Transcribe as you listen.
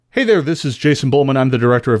Hey there, this is Jason Bullman. I'm the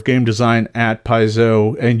Director of Game Design at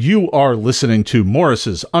Paizo, and you are listening to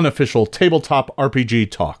Morris's unofficial tabletop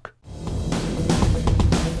RPG talk.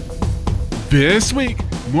 This week,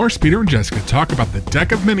 Morris, Peter, and Jessica talk about the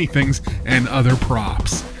deck of many things and other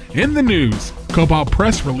props. In the news, Cobalt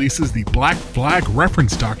Press releases the Black Flag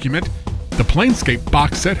reference document, the Planescape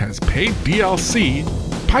box set has paid DLC,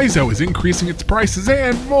 Paizo is increasing its prices,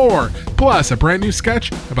 and more, plus a brand new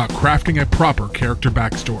sketch about crafting a proper character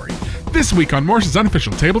backstory. This week on Morris's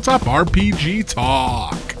unofficial tabletop RPG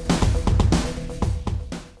talk.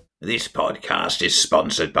 This podcast is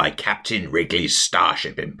sponsored by Captain Wrigley's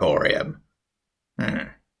Starship Emporium.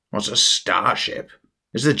 What's a starship?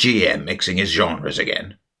 Is the GM mixing his genres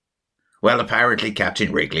again? Well, apparently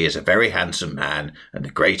Captain Wrigley is a very handsome man and the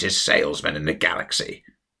greatest salesman in the galaxy.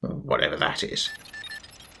 Whatever that is.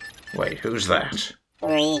 Wait, who's that?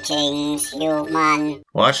 Greetings, human.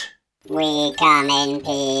 What? We come in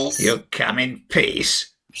peace. You come in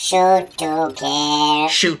peace? Shoot to kill.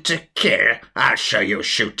 Shoot to kill? I'll show you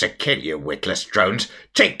shoot to kill, you witless drones.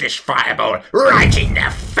 Take this fireball right in the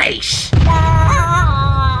face!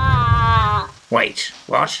 Ah! Wait,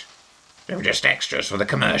 what? They were just extras for the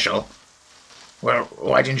commercial. Well,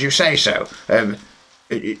 why didn't you say so? Do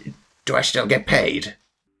I still get paid?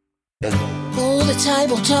 All the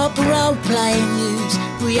tabletop role-playing news.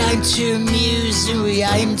 We aim to amuse and we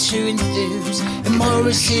aim to enthuse. And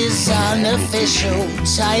Morris's unofficial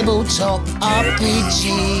tabletop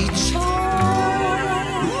RPG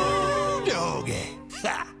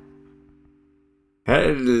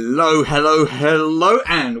Hello,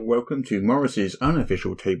 and welcome to Morris's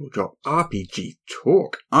unofficial tabletop RPG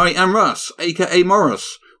talk. I am Russ, aka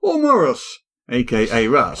Morris, or Morris, aka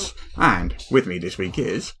Russ, and with me this week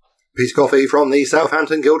is... Peace Coffee from the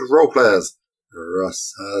Southampton Guild of Roleplayers.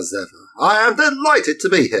 Russ as ever. I am delighted to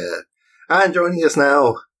be here. And joining us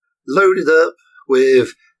now, loaded up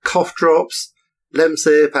with cough drops,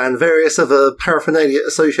 Lemsip, and various other paraphernalia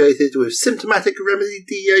associated with symptomatic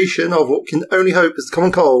remediation of what can only hope is the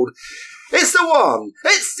common cold. It's the one!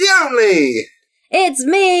 It's the only! It's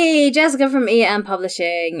me, Jessica from EM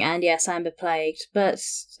Publishing, and yes, I'm beplagued, but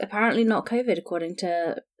apparently not COVID according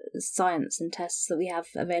to science and tests that we have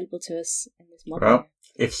available to us in this model. Well,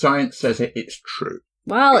 if science says it, it's true.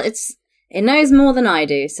 Well, it knows more than I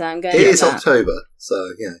do, so I'm going with that. It is October,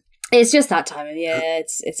 so, yeah. It's just that time of year.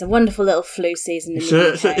 It's a wonderful little flu season in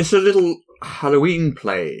the UK. It's a little Halloween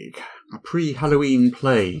plague. A pre-Halloween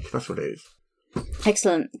plague, that's what it is.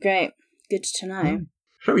 Excellent, great, good to know.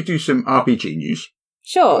 Shall we do some RPG news?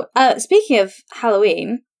 Sure. Speaking of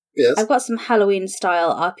Halloween... Yes. I've some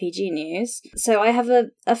Halloween-style RPG news. So I have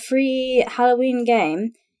a free Halloween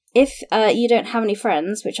game. If you don't have any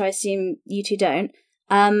friends, which I assume you two don't,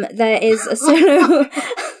 there is a solo...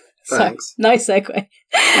 Sorry, nice segue.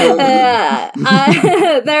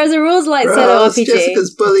 There is a rules-light solo RPG.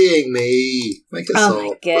 Jessica's bullying me. Make it stop. Oh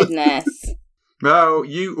my goodness. Well,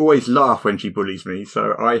 you always laugh when she bullies me,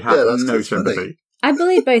 so I have no sympathy. Funny. I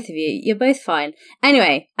bullied both of you. You're both fine.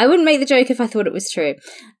 Anyway, I wouldn't make the joke if I thought it was true.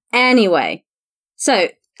 Anyway, so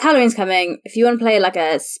Halloween's coming. If you want to play like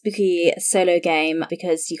a spooky solo game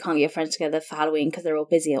because you can't get your friends together for Halloween because they're all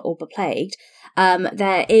busy or beplagued,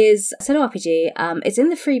 there is a solo RPG. It's in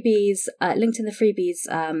the freebies, linked in the freebies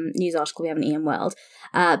news article we have in EM World,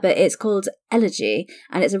 but it's called Elegy,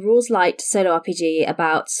 and it's a rules-light solo RPG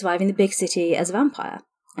about surviving the big city as a vampire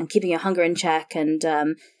and keeping your hunger in check and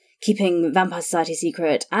keeping Vampire Society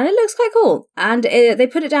secret, and it looks quite cool. And they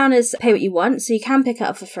put it down as pay what you want, so you can pick it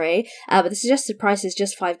up for free, but the suggested price is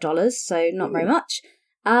just $5, so not very much.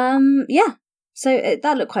 Yeah, so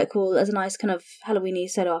that looked quite cool as a nice kind of Halloween-y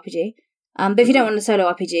solo RPG. But if you don't want a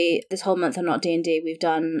solo RPG, this whole month on Not D&D, we've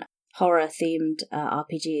done horror-themed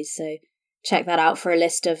RPGs, so check that out for a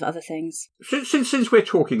list of other things. Since we're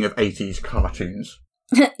talking of 80s cartoons...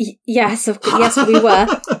 yes, we were.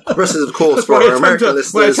 Russ is, of course, for our American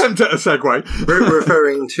listeners, my attempt at a segue. We're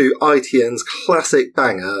referring to ITN's classic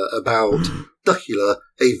banger about Duckula,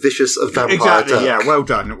 a vicious vampire Exactly, duck. yeah, well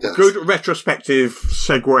done. Yes. Good retrospective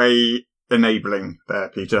segue enabling there,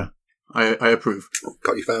 Peter. I approve.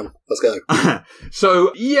 Got you, fam. Let's go.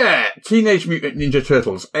 So, yeah, Teenage Mutant Ninja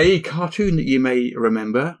Turtles, a cartoon that you may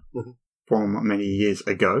remember from many years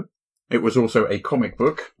ago. It was also a comic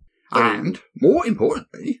book. And, more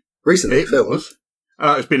importantly... Recently filmed.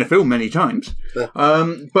 It's been a film many times. Yeah.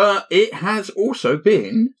 But it has also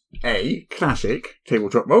been a classic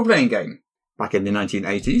tabletop role-playing game. Back in the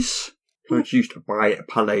 1980s. Produced by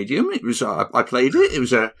Palladium. It was, I played it. It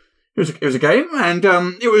was a game, and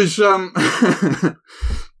it was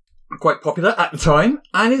quite popular at the time,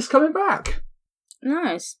 and it's coming back.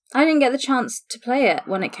 Nice. I didn't get the chance to play it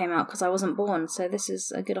when it came out because I wasn't born, so this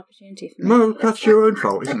is a good opportunity for me. Well, that's your own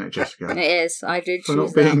fault, isn't it, Jessica? It is. I did For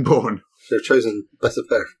choose not being that. born. Should have chosen better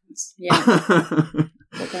parents. Yeah.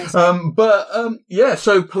 What can I say? Yeah,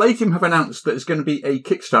 so Palladium have announced that it's going to be a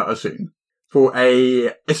Kickstarter soon for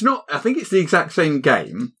it's not, I think it's the exact same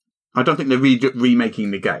game. I don't think they're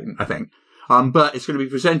remaking the game, I think. But it's going to be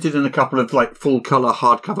presented in a couple of like full colour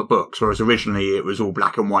hardcover books, whereas originally it was all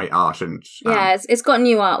black and white art and. Yeah, it's got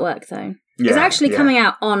new artwork though. It's actually coming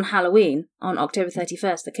out on Halloween on October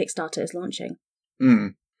 31st. The Kickstarter is launching.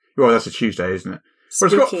 Well, that's a Tuesday, isn't it?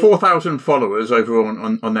 Well, it's got 4,000 followers over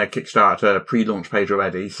on their Kickstarter pre-launch page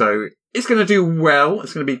already, so it's going to do well.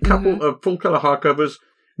 It's going to be a couple of full colour hardcovers,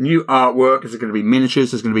 new artwork. There's going to be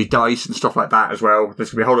miniatures. There's going to be dice and stuff like that as well.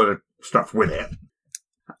 There's going to be a whole lot of stuff with it.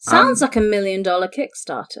 Sounds like $1 million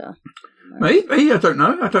Kickstarter. Maybe, I don't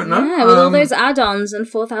know. Yeah, with all those add-ons and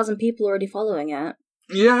 4,000 people already following it.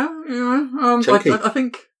 Yeah. I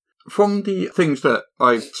think from the things that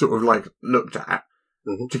I've sort of like looked at,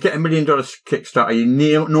 to get $1 million Kickstarter, you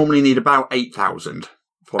normally need about 8,000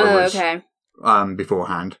 followers. Oh, okay.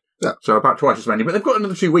 Beforehand. Yeah. So about twice as many, but they've got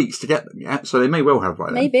another 2 weeks to get them yet, so they may well have by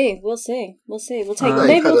then. Maybe. We'll see. We'll take.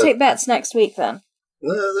 Maybe we'll take bets next week then.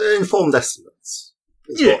 They're informed estimates.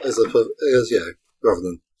 Rather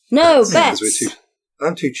than no bets.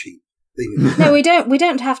 I'm too cheap. No, we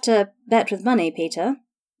don't have to bet with money, Peter.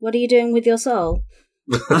 What are you doing with your soul?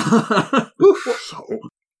 Soul.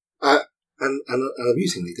 And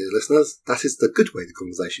amusingly, dear listeners, that is the good way the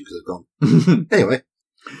conversation could have gone. Anyway.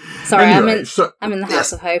 Sorry, I'm in the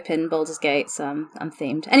House of Hope in Baldur's Gate, so I'm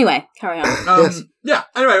themed. Anyway, carry on. Yeah,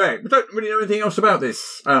 anyway, we don't really know anything else about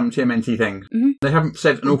this TMNT thing. They haven't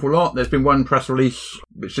said an awful lot. There's been one press release,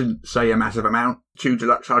 which didn't say a massive amount. 2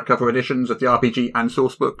 deluxe hardcover editions of the RPG and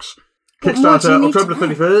source books. Kickstarter, October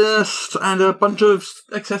 31st, and a bunch of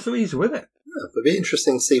accessories with it. Yeah, it'll be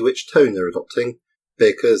interesting to see which tone they're adopting,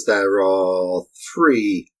 because there are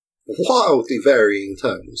 3 wildly varying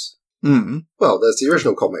tones. Well, there's the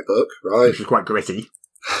original comic book, right? Which is quite gritty.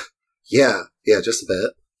 Yeah, just a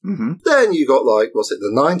bit. Then you got,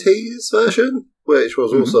 the 90s version, which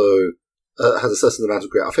was also, had a certain amount of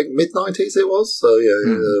grit. I think mid-90s it was, so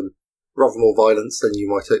rather more violence than you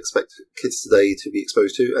might expect kids today to be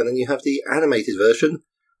exposed to. And then you have the animated version,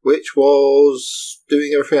 which was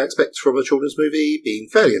doing everything I expect from a children's movie, being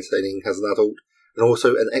fairly entertaining as an adult, and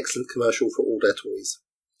also an excellent commercial for all their toys.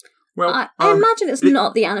 Well, I imagine it's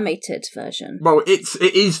not the animated version. Well, it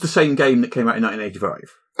is the same game that came out in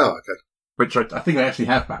 1985. Oh, okay. Which I think I actually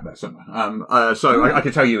have back there somewhere. I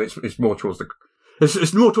can tell you it's more towards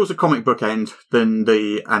it's more towards the comic book end than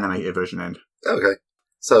the animated version end. Okay.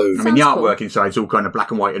 So the artwork inside is all kind of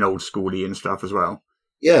black and white and old schooly and stuff as well.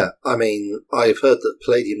 Yeah, I've heard that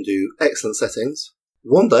Palladium do excellent settings.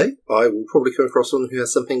 One day I will probably come across someone who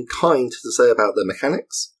has something kind to say about their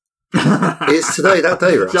mechanics. Is today that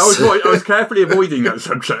day, Ross? I was carefully avoiding that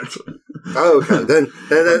subject. Oh, okay. Then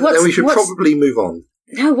we should probably move on.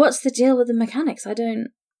 No, what's the deal with the mechanics?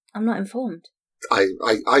 I'm not informed.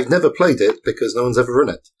 I've never played it because no one's ever run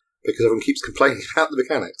it. Because everyone keeps complaining about the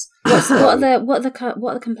mechanics. What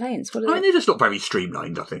are the complaints? They're just not very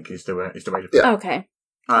streamlined, I think, is the way to put it. Yeah. Okay.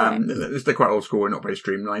 They're quite old school and not very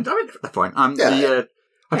streamlined. They're fine. I'm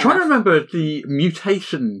trying to remember the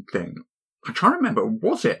mutation thing. I'm trying to remember,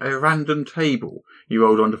 was it a random table you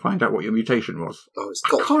rolled on to find out what your mutation was? Oh, it's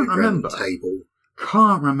got to be a random table.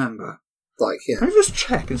 Can't remember. Let me just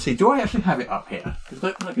check and see. Do I actually have it up here?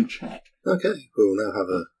 Because I can check. Okay, we'll now have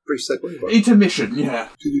a brief segue. Intermission, yeah.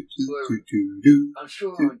 I'm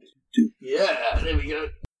sure I do. Yeah, there we go.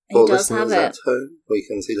 For listeners at home, we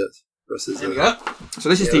can see that. There we go. So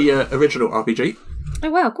this is the original RPG. Oh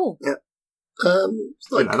wow, cool. Yeah.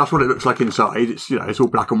 That's what it looks like inside. It's all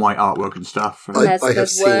black and white artwork and stuff. And I have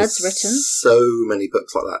seen words written. So many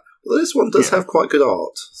books like that. Well, this one does have quite good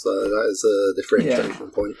art, so that is a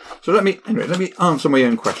differentiation point. So let me answer my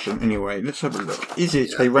own question. Anyway, let's have a look. Is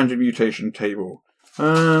it a random mutation table,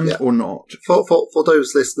 or not? For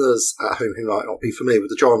those listeners at home who might not be familiar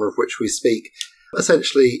with the genre of which we speak,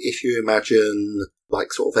 essentially, if you imagine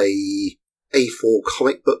sort of a A4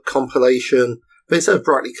 comic book compilation. But instead of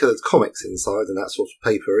brightly coloured comics inside and that sort of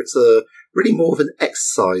paper, it's really more of an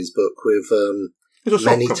exercise book with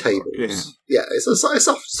many tables. Yeah, it's a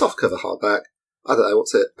soft cover hardback. I don't know,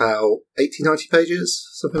 what's it, about 80, 90 pages?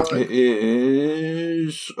 Something like that? It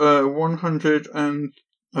is 111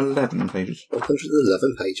 pages.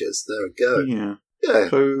 111 pages, there we go. Yeah. Yeah,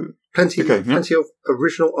 so plenty of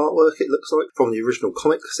original artwork, it looks like, from the original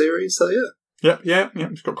comic series, so yeah. Yeah,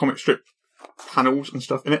 it's got comic strip panels and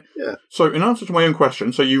stuff in it. Yeah. So in answer to my own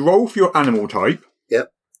question, so you roll for your animal type,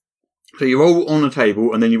 Yep. So you roll on a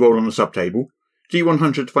table, and then you roll on a sub-table.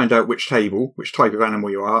 D100 to find out which table, which type of animal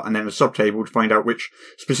you are, and then a sub-table to find out which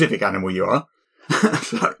specific animal you are.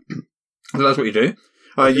 So that's what you do.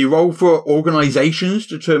 You roll for organisations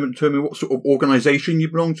to determine what sort of organisation you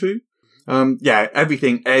belong to.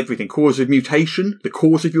 Everything. Cause of mutation, the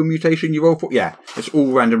cause of your mutation you roll for. Yeah, it's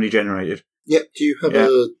all randomly generated. Yep. Do you have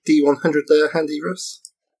a D100 there handy, Russ?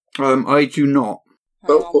 I do not.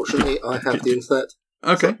 Well, fortunately, I have the internet.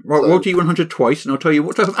 Okay, roll D100 twice, and I'll tell you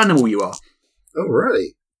what type of animal you are. Oh,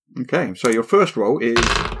 really? Okay, so your first roll is...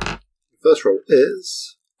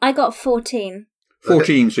 I got 14.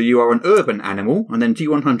 14, so you are an urban animal, and then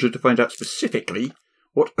D100 to find out specifically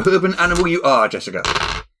what urban animal you are, Jessica.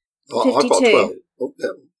 Oh, I've got 12. Oh, yeah.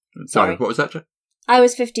 Sorry, what was that, Jessica? I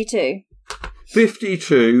was 52.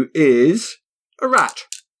 52 is a rat.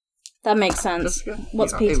 That makes sense.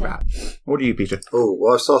 What's A Peter? rat. What are you, Peter? Oh,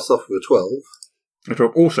 well, I started off with a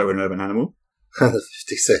 12. Also an urban animal. And a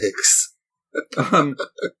 56.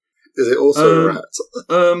 Is it also a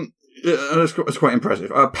rat? That's quite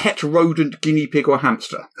impressive. A pet rodent, guinea pig, or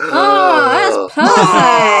hamster. Oh, that's perfect!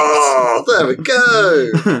 Oh, there we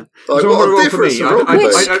go! Like, what a difference for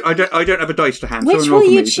I don't have a dice to hand. Which will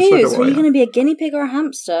you choose? Were you going to be a guinea pig or a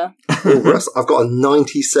hamster? Oh, Russ, I've got a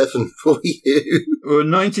 97 for you.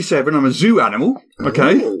 97, I'm a zoo animal.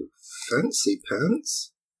 Okay. Oh, fancy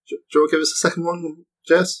pants. Do you want to give us a second one,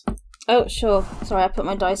 Jess? Oh, sure. Sorry, I put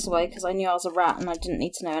my dice away because I knew I was a rat and I didn't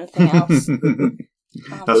need to know anything else.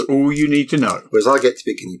 That's all you need to know. Whereas I get to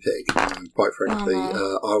be a guinea pig, and quite frankly,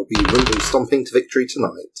 I'll be rumble stomping to victory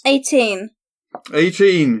tonight. 18.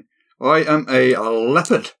 18. I am a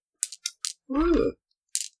leopard. Oh.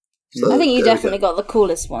 I think you definitely got the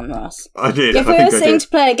coolest one, Ross. I did. If we were sitting to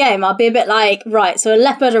play a game, I'd be a bit like, right, so a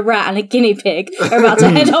leopard, a rat, and a guinea pig are about to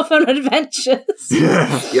head off on adventures.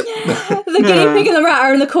 Yeah. Yep. The guinea pig and the rat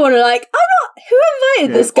are in the corner like, who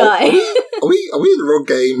invited this guy? Are we in the wrong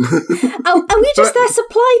game? Are we just their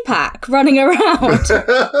supply pack running around?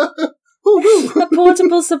 A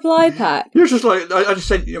portable supply pack. You're just like, I just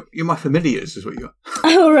said, you're my familiars, is what you are.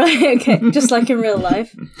 Oh, right, okay. Just like in real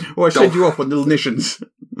life. Or I send you off on little missions.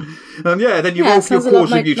 Then you roll for your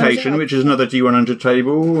cause of mutation, which is another D100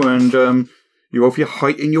 table, and you roll for your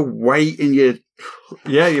height and your weight and your...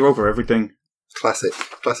 Yeah, you roll for everything. Classic.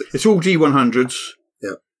 It's all D100s.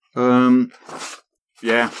 Yeah.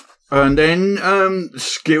 Yeah. And then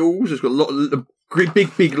skills. It's got a lot of...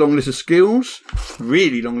 Big, long list of skills.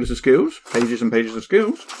 Really long list of skills. Pages and pages of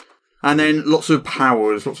skills. And then lots of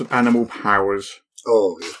powers. Lots of animal powers.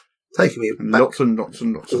 Oh, yeah. Taking me back. Lots and lots.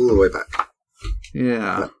 All the way back.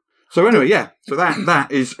 Yeah. So anyway, yeah. So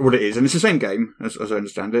that is what it is. And it's the same game, as I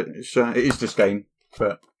understand it. It is this game,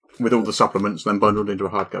 but with all the supplements then bundled into a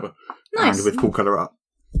hardcover. Nice. And with full colour art.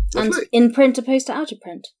 And in print opposed to out of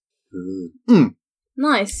print.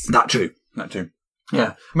 Nice. That too.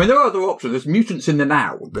 Yeah. I mean, there are other options. There's Mutants in the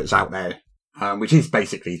Now that's out there, which is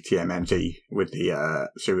basically TMNT with the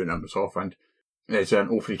serial numbers off, and there's an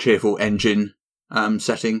awfully cheerful engine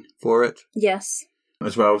setting for it. Yes.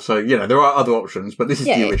 As well. So, there are other options, but this is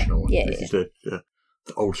the original one. Yeah, this is the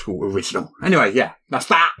old school original. Anyway, yeah, that's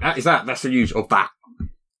that. That's the news of that.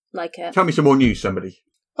 Like it. Tell me some more news, somebody.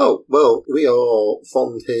 Oh, well, we are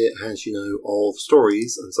fond here, as you know, of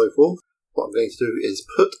stories and so forth. What I'm going to do is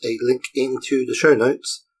put a link into the show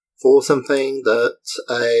notes for something that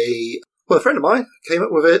a friend of mine came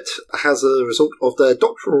up with it as a result of their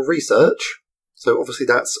doctoral research. So obviously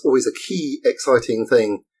that's always a key exciting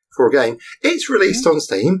thing for a game. It's released on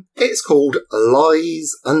Steam. It's called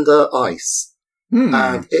Lies Under Ice.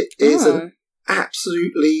 And it is an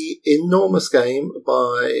absolutely enormous game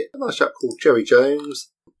by a nice chap called Jerry Jones,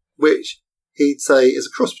 which he'd say is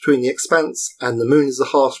a cross between The Expanse and The Moon is a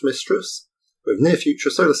Harsh Mistress, with near-future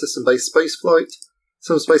solar system-based spaceflight,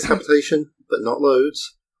 some space habitation, but not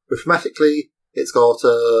loads. With thematically, it's got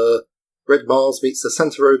Red Mars meets the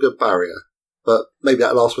Santaroga Barrier, but maybe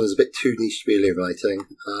that last one is a bit too niche to be illuminating.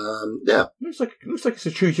 Yeah. Looks like it's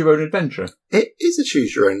a choose-your-own adventure. It is a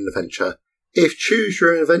choose-your-own adventure. If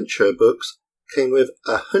choose-your-own adventure books came with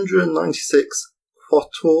 196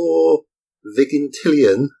 Quator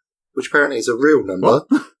Vigintillion, which apparently is a real number.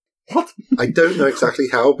 What? I don't know exactly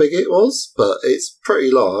how big it was, but it's pretty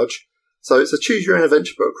large. So it's a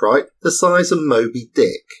choose-your-own-adventure book, right? The size of Moby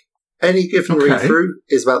Dick. Any given read-through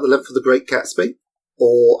is about the length of The Great Gatsby,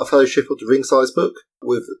 or a Fellowship of the Ring-size book,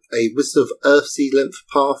 with a Wizard of Earthsea length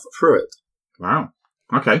path through it. Wow.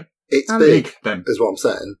 Okay. It's big, then. is what I'm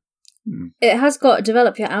saying. It has got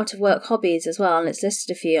develop your out-of-work hobbies as well, and it's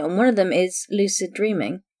listed a few, and one of them is lucid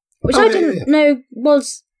dreaming, which I didn't know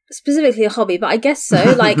was specifically a hobby, but I guess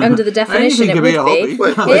so. Like under the definition, it Anything would could be a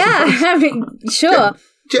hobby. Wait. Yeah, I mean, sure.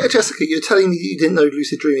 Jessica, you're telling me you didn't know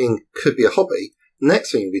lucid dreaming could be a hobby.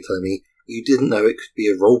 Next thing you'll be telling me you didn't know it could be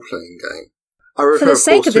a role-playing game. I refer, For the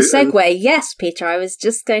sake of the course, to- segue, yes, Peter, I was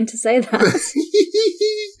just going to say that.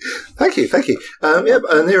 Thank you.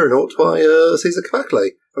 Neuronaut by Cesar Cabacle.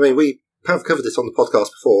 I mean, we have covered this on the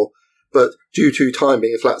podcast before, but due to time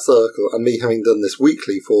being a flat circle and me having done this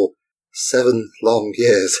weekly for 7 long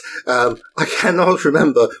years, I cannot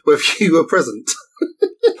remember whether you were present.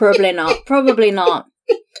 Probably not.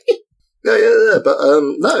 Yeah, but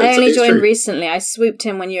no, I only it's joined true. recently. I swooped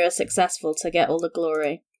in when you were successful to get all the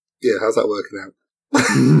glory. Yeah, how's that working out?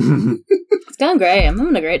 It's going great. I'm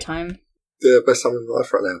having a great time. The best time of my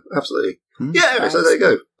life right now, absolutely. Yeah, Thanks. so there you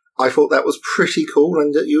go. I thought that was pretty cool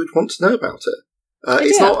and that you would want to know about it.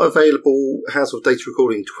 It's do. not available as of data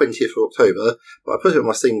recording 20th of October, but I put it on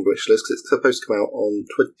my Steam wish list because it's supposed to come out on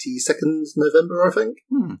 22nd November, I think.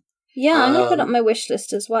 Yeah, I'm going to put up my wish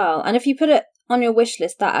list as well. And if you put it on your wish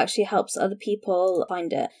list, that actually helps other people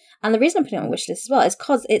find it. And the reason I'm putting it on my wish list as well is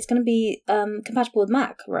because it's going to be compatible with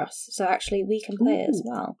Mac, Russ. So actually we can play it as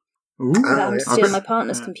well. Without having to steal my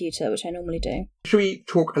partner's computer, which I normally do. Shall we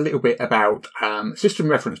talk a little bit about system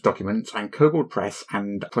reference documents and Kobold Press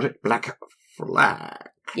and Project Black Flag?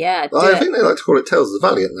 Yeah, do I it. think they like to call it Tales of the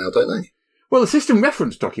Valiant now, don't they? Well, the system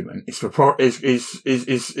reference document is for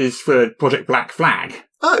is for Project Black Flag.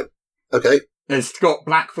 Oh, okay. It's got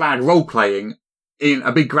Black Flag role playing in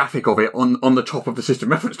a big graphic of it on the top of the system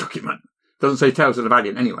reference document. Doesn't say Tales of the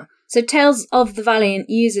Valiant anywhere. So Tales of the Valiant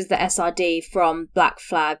uses the SRD from Black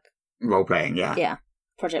Flag. Role playing, yeah. Yeah,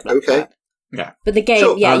 Project Black Okay. Flag. Yeah. But the game,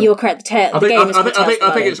 Sure, you were correct. The game is called Tales of the I think it's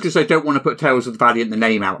Valiant. because they don't want to put Tales of the Valiant, the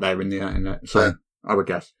name out there in the so Yeah. I would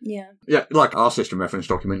guess. Yeah. Yeah, like our system reference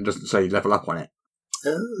document doesn't say level up on it.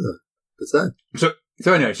 Oh, good to know.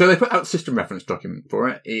 So anyway, so they put out the system reference document for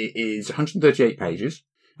it. It is 138 pages.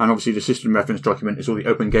 And obviously the system reference document is all the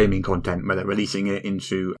open gaming content where they're releasing it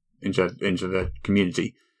into the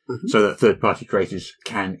community so that third-party creators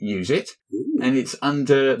can use it. Ooh. And it's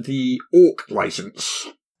under the ORC license.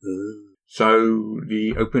 So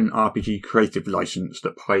the Open RPG Creative license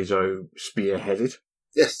that Paizo spearheaded.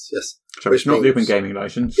 Yes. So Which it's not the means- Open Gaming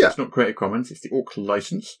license. Yeah. It's not Creative Commons. It's the ORC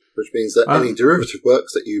license. Which means that any derivative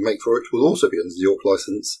works that you make for it will also be under the York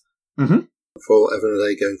license for Ever and a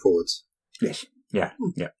Day going forwards. Yes. Yeah.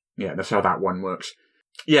 That's how that one works.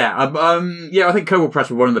 Yeah. I think Kobold Press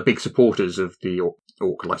were one of the big supporters of the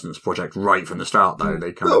ORC license project right from the start, though.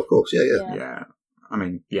 They kind Oh, of course, yeah. Yeah. I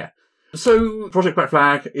mean, yeah. So Project Black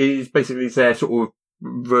Flag is basically their sort of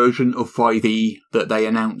version of 5e that they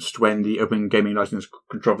announced when the Open Gaming License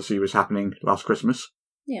controversy was happening last Christmas.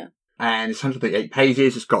 Yeah. And it's 138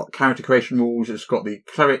 pages. It's got character creation rules. It's got the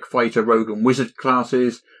cleric, fighter, rogue, and wizard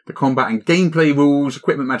classes, the combat and gameplay rules,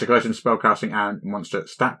 equipment, magic items, spellcasting, and monster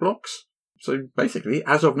stat blocks. So basically,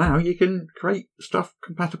 as of now, you can create stuff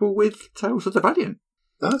compatible with Tales of the Valiant.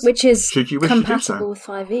 Nice. Which is Should you wish to do compatible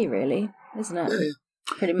so. with 5e, really, isn't it? Yeah.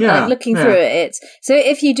 Pretty much. Yeah, Looking yeah. through it, it's so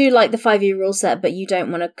if you do like the 5e rule set, but you don't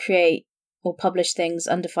want to create or publish things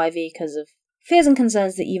under 5e because of fears and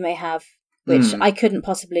concerns that you may have, which I couldn't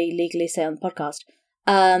possibly legally say on the podcast.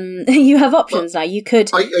 You have options now. You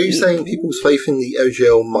could. Are you saying people's faith in the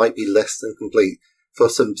OGL might be less than complete for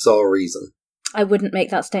some bizarre reason? I wouldn't make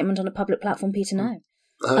that statement on a public platform, Peter. No,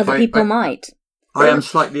 Uh, other people might. I am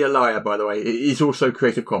slightly a liar, by the way. It is also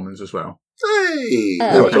Creative Commons as well. Hey! Oh,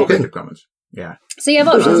 now we're okay. talking. Creative Commons. Yeah. So you have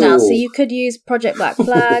options now. So Ooh. you could use Project Black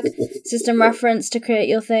Flag, System Reference to create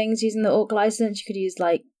your things using the ORC license. You could use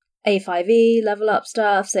like A5E, level up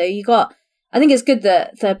stuff. So you got. I think it's good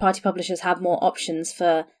that third-party publishers have more options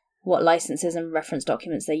for what licenses and reference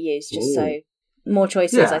documents they use. Just so more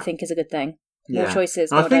choices, Yeah. I think, is a good thing. More Yeah.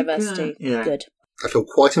 choices, I more think, diversity. yeah. Good. I feel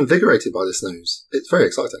quite invigorated by this news. It's very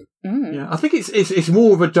exciting. Yeah. I think it's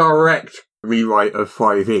more of a direct rewrite of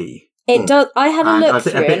 5e. It does. I had a And I look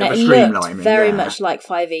think a through, bit and of it a looked streamlining, very yeah. much like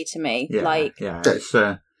 5e to me. Yeah. Like, yeah.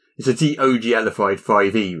 It's a de-OGLified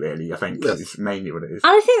 5e, really, I think, Yes. is mainly what it is.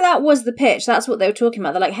 and I think that was the pitch. That's what they were talking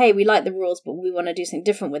about. They're like, hey, we like the rules, but we want to do something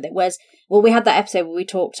different with it. Whereas, well, we had that episode where we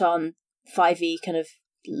talked on 5e kind of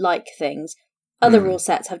like things. Other rule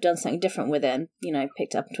sets have done something different with it, and,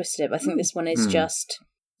 picked up and twisted it. But I think this one is just,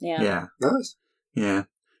 Yeah. Nice. Yeah.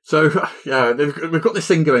 So, yeah, we've got this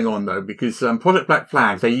thing going on, though, because Project Black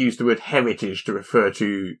Flag, they use the word heritage to refer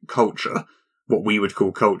to culture, what we would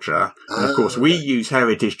call culture. And, of course, we use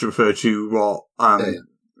heritage to refer to what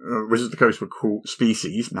Wizards of the Coast would call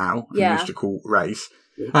species now, and Yeah. used to call race.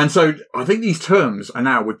 And so I think these terms are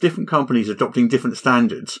now, with different companies adopting different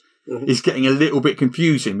standards, is getting a little bit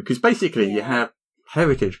confusing, because basically you have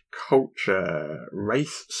heritage, culture,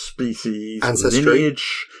 race, species, Ancestry.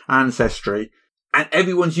 lineage, ancestry. And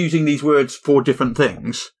everyone's using these words for different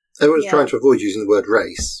things. Everyone's Yeah. trying to avoid using the word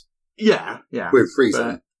race Yeah. with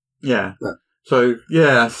reason. Yeah. No. So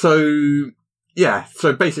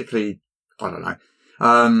basically, I don't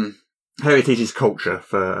know. Heritage is culture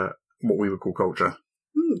for what we would call culture,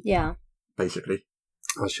 Yeah. basically.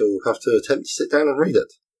 I shall have to attempt to sit down and read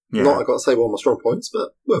it. Yeah. Not, I've got to say, one of my strong points, but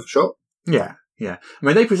worth a shot. Yeah. I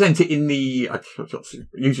mean, they present it in the,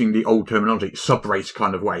 using the old terminology, sub-race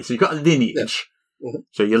kind of way. So you've got a lineage. Yeah. Mhm.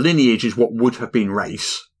 So your lineage is what would have been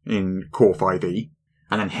race in Core 5e,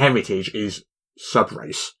 and then heritage is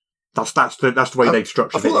sub-race. That's the way they've I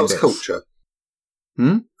structured thought it. that in was this. culture.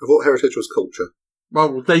 Hmm? I thought heritage was culture.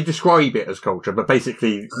 Well, they describe it as culture, but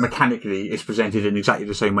basically, mechanically, it's presented in exactly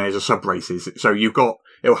the same way as a sub-race is. So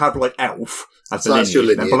it'll have like elf as So the that's your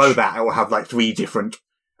lineage. Then lineage. below that, it will have like 3 different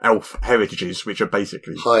elf heritages, which are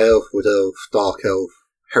basically... High elf, wood elf, dark elf,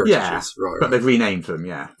 heritages. Yeah, Right. but they've renamed them,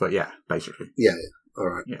 yeah. But yeah, basically. Yeah. All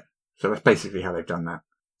right. So that's basically how they've done that.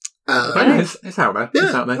 But yeah, Nice. it's out there. Yeah,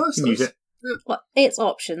 It's out there. nice, You can use nice. it. Well, it's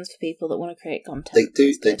options for people that want to create content.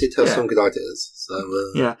 They did have Yeah. some good ideas. So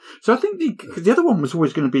Yeah. So I think the other one was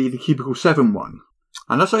always going to be the Cubicle 7 one.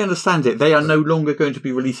 And as I understand it, they are no longer going to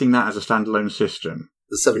be releasing that as a standalone system.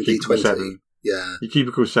 the 7D20. 7. Yeah. The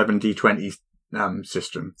Cubicle 7 D20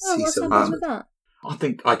 system. Oh, what's C7. happening with that?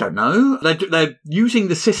 I don't know. They're using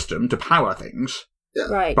the system to power things,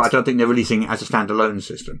 Right. but I don't think they're releasing it as a standalone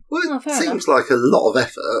system. Well, Oh, it fair seems like a lot of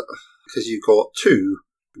effort because you've got 2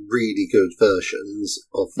 really good versions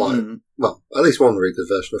of 5. Well, at least one really good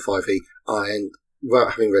version of 5e, and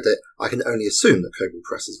without having read it, I can only assume that Cobalt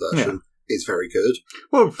Press's version is very good.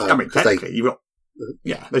 Well, I mean, 'cause technically, you've got...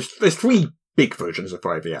 Yeah, there's 3 big versions of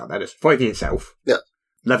 5e out there. There's 5e itself. Yeah.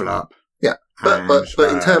 Level Up. Yeah. But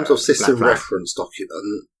in terms of system Black Flag. reference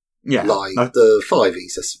document, Yeah. like the 5e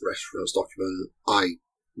system reference document, I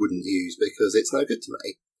wouldn't use because it's no good to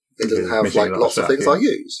me. It doesn't It's have missing a like lot of lots of stuff, things yeah. I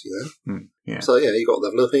use, you know. Yeah. So yeah, you got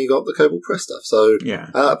Level Up and you got the Cobalt Press stuff. So Yeah.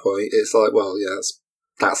 at that point, it's like, well, yeah,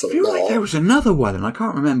 that's a I feel lot. like there was another one, and I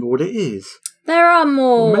can't remember what it is. There are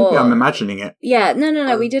more. Maybe I'm imagining it. Yeah,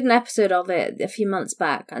 no. We did an episode of it a few months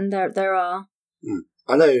back, and there are.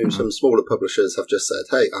 I know some smaller publishers have just said,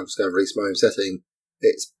 hey, I'm just going to release my own setting.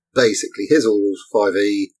 It's basically, here's all the rules for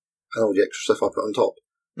 5e and all the extra stuff I put on top.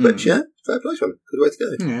 But yeah, fair play to him. Good way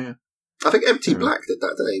to go. Yeah. I think Empty Black did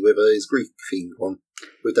that, didn't he, with his Greek-themed one.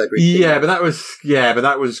 With their Greek Yeah, but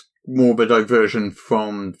that was more of a diversion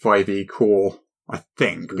from 5e Core, I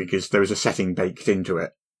think, because there was a setting baked into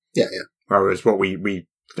it. Yeah. Whereas what we've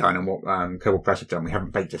done and what Cobalt Press have done, we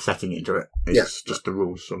haven't baked a setting into it. It's just the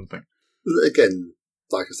rules sort of thing. Again,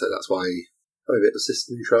 like I said, that's why a bit of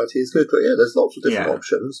system neutrality is good. But yeah, there's lots of different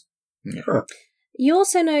options. Yeah. Huh. You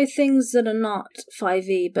also know things that are not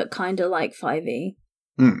 5e, but kind of like 5e.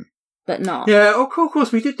 But not. Yeah, of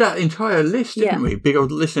course, we did that entire list, didn't Yeah. we? Big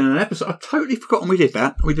old list in an episode. I've totally forgotten we did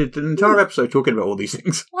that. We did an entire episode talking about all these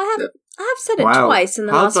things. Well, I have said it Wow. twice in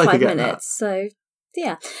the How last did I 5 forget minutes, so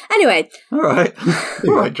yeah. Anyway, All right.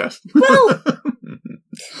 All right, Jess. well, I'm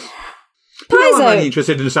Paizo. only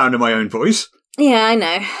interested in the sound of my own voice. Yeah, I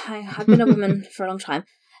know. I've been a woman for a long time.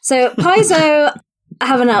 So Paizo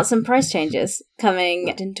have announced some price changes coming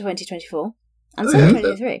in 2024 and some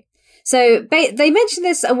 2023. So they mentioned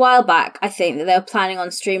this a while back, I think, that they were planning on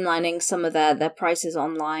streamlining some of their prices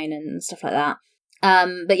online and stuff like that.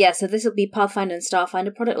 But yeah, so this will be Pathfinder and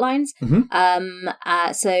Starfinder product lines.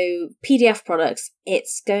 So PDF products,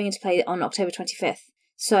 it's going into play on October 25th.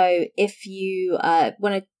 So if you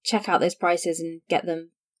want to check out those prices and get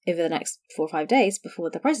them over the next 4 or 5 days before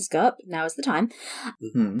the prices go up, now is the time.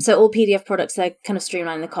 So all PDF products, they're kind of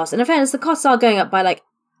streamlining the cost. And in fairness, the costs are going up by like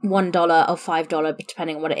 $1 or $5,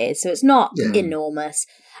 depending on what it is. So it's not enormous.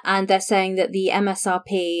 And they're saying that the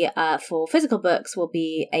MSRP for physical books will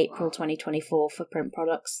be April 2024 for print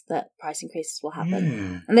products, that price increases will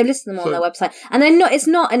happen. And they've listed them all on their website. And it's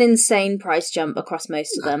not an insane price jump across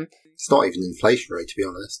most of them. It's not even inflationary, to be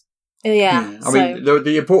honest. Yeah. I mean,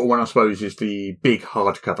 the important one, I suppose, is the big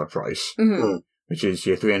hardcover price, which is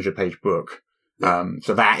your 300-page book.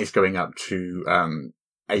 So that is going up to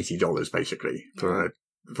 $80, basically, for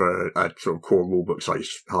a sort of core rulebook size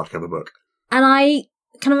hardcover book. And I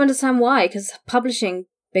kind of understand why, because publishing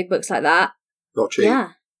big books like that, not cheap. Yeah,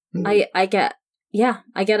 I get. Yeah,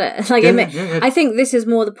 I get it. Like, I think this is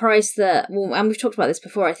more the price that, well, and we've talked about this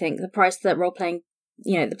before. I think the price that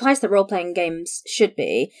role-playing games should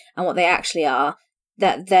be, and what they actually are,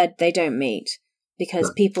 that they don't meet.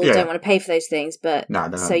 because people don't want to pay for those things. But no.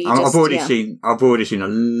 So you I've already seen a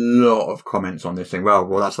lot of comments on this thing. Well,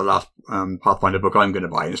 that's the last Pathfinder book I'm going to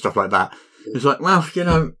buy and stuff like that. It's like, well, you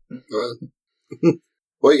know,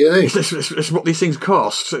 what are you going to do? It's what these things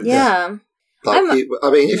cost. Yeah.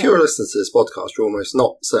 If you're listening to this podcast, you're almost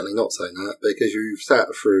certainly not saying that, because you've sat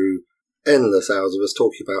through endless hours of us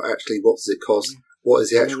talking about actually what does it cost, what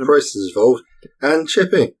is the actual process involved, and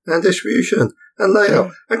shipping, and distribution, and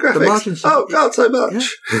layout, and graphics. God, so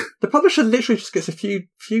much. Yeah. The publisher literally just gets a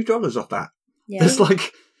few dollars off that. Yeah. It's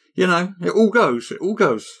like, you know, it all goes.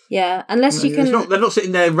 Yeah, unless you can... They're not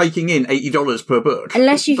sitting there raking in $80 per book.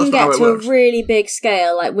 Unless you can get to a really big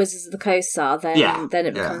scale, like Wizards of the Coast are, then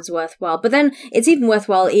it becomes worthwhile. But then it's even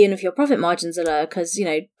worthwhile even if your profit margins are lower, because, you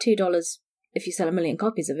know, $2, if you sell 1 million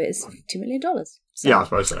copies of it, is $2 million. So yeah, I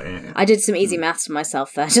suppose so, yeah. I did some easy maths for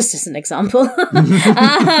myself there, just as an example.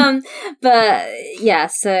 But yeah,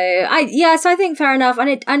 so I think fair enough.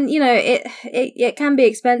 And you know, it can be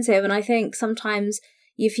expensive, and I think sometimes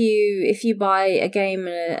if you buy a game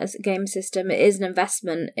and a game system, it is an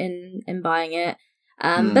investment in buying it.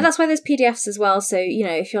 But that's why there's PDFs as well. So, you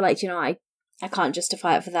know, if you're like, you know, I can't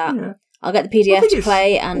justify it for that. Yeah. I'll get the PDF to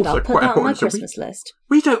play, and I'll put that on my Christmas list.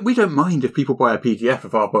 We don't mind if people buy a PDF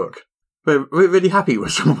of our book. We're really happy when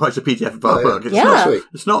someone buys a PDF of our book.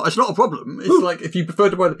 It's not a problem. It's like, if you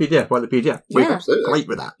prefer to buy the PDF, buy the PDF. We're great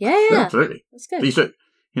with that. Yeah, absolutely. That's good. Please do.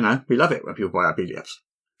 You know, we love it when people buy our PDFs.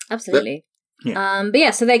 Absolutely. Yeah. But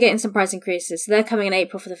yeah, so they're getting some price increases. So they're coming in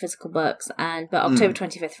April for the physical books, but October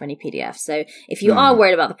 25th for any PDF. So if you are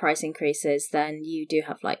worried about the price increases, then you do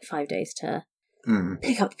have like 5 days to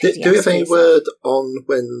pick up the PDFs. Do we have any word on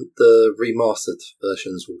when the remastered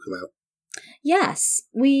versions will come out? Yes,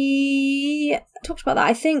 we talked about that.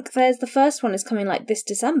 I think the first one is coming like this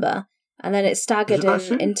December, and then it's staggered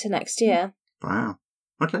into next year. Wow.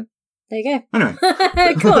 Okay. There you go. Anyway.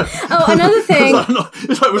 Cool. Oh, another thing.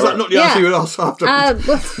 Was that not the answer you would ask after? I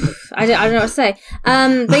don't know what to say.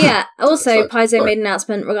 But yeah, also Paizo made an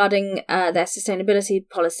announcement regarding their sustainability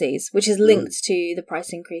policies, which is linked to the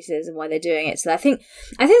price increases and why they're doing it. So I think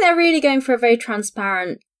they're really going for a very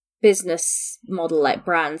transparent business model, like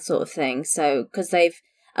brand sort of thing. So, because a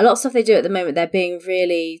lot of stuff they do at the moment, they're being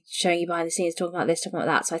really showing you behind the scenes, talking about this, talking about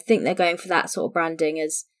that. So I think they're going for that sort of branding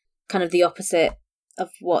as kind of the opposite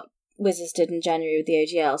of what Wizards did in January with the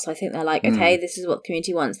OGL. So I think they're like, okay, this is what the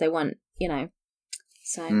community wants. They want, you know.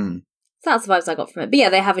 So that's the vibes I got from it. But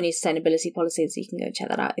yeah, they have a new sustainability policy, so you can go check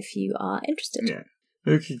that out if you are interested. Yeah.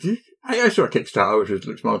 I saw a Kickstarter which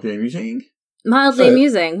looks mildly amusing. Mildly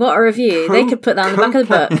amusing. What a review. They could put that on the back of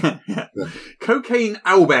the book. Cocaine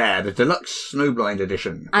Owlbear, the deluxe Snowblind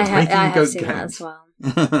edition. I have seen that as well.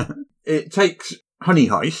 It takes Honey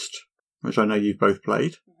Heist, which I know you've both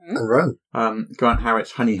played. And run. Grant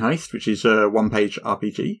Harrett's Honey Heist, which is a one-page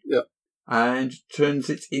RPG. Yep. And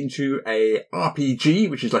turns it into a RPG,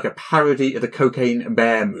 which is like a parody of the Cocaine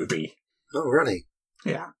Bear movie. Oh, really?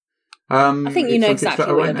 Yeah. I think you know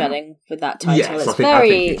exactly what you're getting with that title. Yes, it's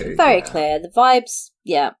very clear. The vibes,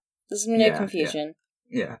 there's no confusion.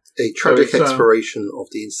 Yeah. A tragic exploration of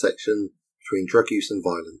the intersection between drug use and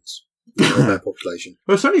violence in their population.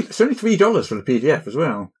 Well, it's only $3 for the PDF as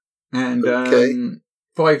well. And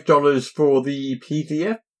 $5 for the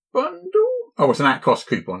PDF bundle? Oh, it's an at-cost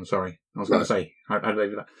coupon, sorry. I was going to say, how did they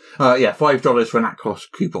do that? $5 for an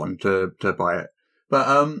at-cost coupon to buy it. But,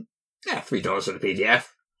 $3 for the PDF.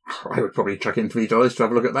 I would probably chuck in $3 to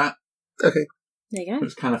have a look at that. Okay. There you go.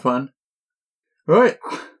 It's kind of fun. Right.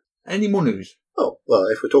 Any more news? Oh, well,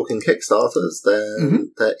 if we're talking Kickstarters,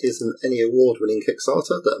 then there isn't any award-winning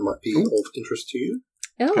Kickstarter that might be of interest to you.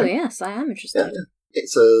 Oh, yes, I am interested. Yeah. It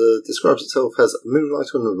describes itself as Moonlight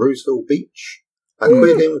on Roseville Beach, a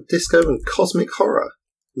queer game of disco and cosmic horror.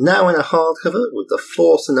 Now in a hardcover with the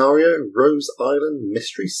 4-scenario Rose Island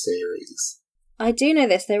Mystery Series. I do know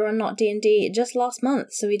this. They were on Not D&D just last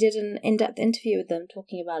month, so we did an in-depth interview with them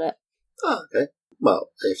talking about it. Ah, okay. Well,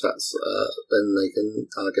 if that's, then they can,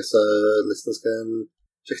 I guess, listeners can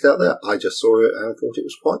check it out there. I just saw it and thought it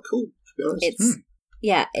was quite cool, to be honest.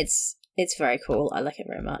 It's very cool. I like it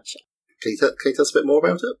very much. Can you tell us a bit more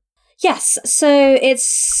about it? Yes, so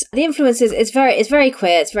it's the influences. It's very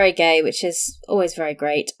queer. It's very gay, which is always very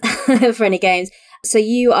great for any games. So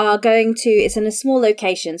you are going to. It's in a small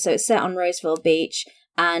location, so it's set on Roseville Beach,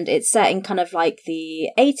 and it's set in kind of like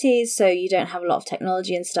the 80s. So you don't have a lot of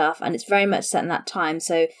technology and stuff, and it's very much set in that time.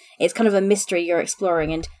 So it's kind of a mystery you're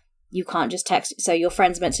exploring, and you can't just text. So your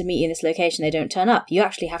friend's meant to meet you in this location. They don't turn up. You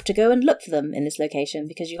actually have to go and look for them in this location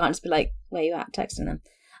because you can't just be like, "Where you at?" texting them.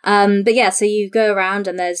 But yeah, so you go around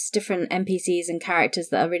and there's different NPCs and characters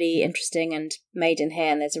that are really interesting and made in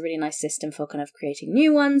here, and there's a really nice system for kind of creating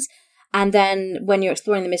new ones. And then when you're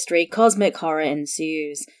exploring the mystery, cosmic horror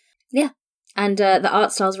ensues. Yeah. And the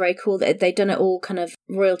art style's very cool. They've done it all kind of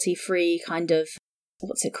royalty-free, kind of...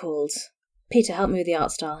 What's it called? Peter, help me with the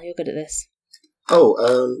art style. You're good at this.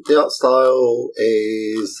 The art style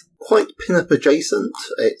is quite pin-up adjacent.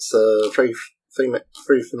 It's very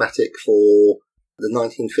thematic for the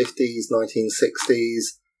 1950s,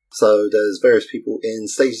 1960s. So there's various people in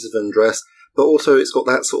stages of undress, but also it's got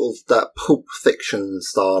that sort of that Pulp Fiction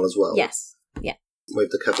style as well. Yes, yeah.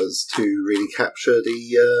 With the covers to really capture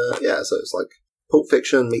the so it's like Pulp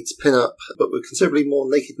Fiction meets pin-up, but with considerably more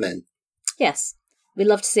naked men. Yes. We'd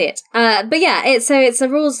love to see it. But yeah, it's a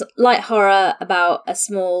rules light horror about a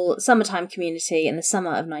small summertime community in the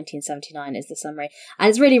summer of 1979 is the summary. And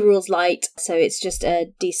it's really rules light, so it's just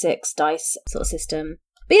a D6 dice sort of system.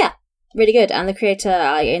 But yeah, really good. And the creator,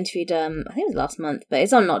 I interviewed, I think it was last month, but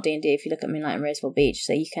it's on Not D&D if you look at Moonlight and Roseville Beach,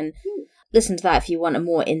 so you can listen to that if you want a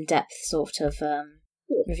more in-depth sort of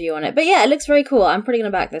review on it. But yeah, it looks very cool. I'm probably going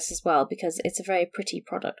to back this as well, because it's a very pretty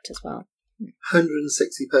product as well.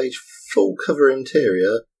 160-page full cover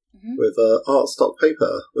interior with art stock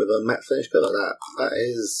paper with a matte finish cover. That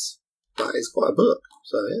is quite a book.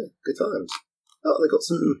 So yeah, good times. Oh, they got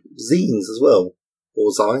some zines as well, or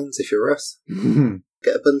zines if you're us.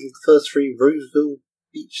 Get a bundle of the first 3 Roseville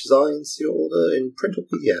Beach zines to your order in print or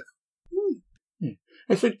PDF.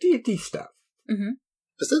 It's a D&D stuff.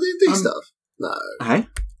 Is there D&D stuff? No. Hey,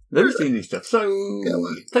 there's D&D stuff. So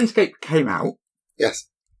Planescape came out. Yes,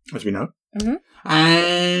 as we know.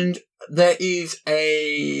 And there is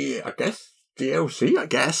a, I guess,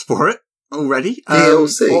 DLC, for it already.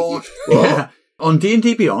 DLC? On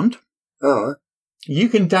D&D Beyond. Oh. You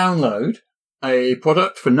can download a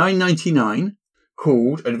product for $9.99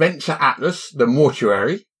 called Adventure Atlas, the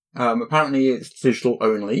Mortuary. Apparently it's digital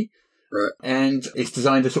only. Right. And it's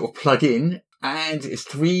designed to sort of plug in. And it's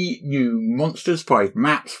 3 new monsters, 5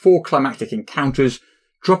 maps, 4 climactic encounters,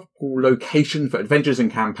 tropical location for adventures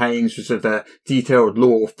and campaigns, which are the detailed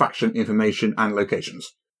lore, faction information, and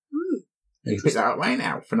locations. You can pick that up right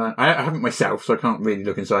now. I haven't myself, so I can't really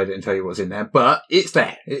look inside it and tell you what's in there, but it's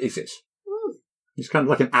there. It exists. It's kind of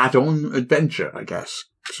like an add-on adventure, I guess,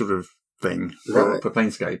 sort of thing for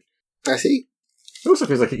Planescape. I see. It also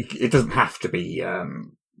feels like it doesn't have to be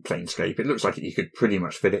Planescape. It looks like you could pretty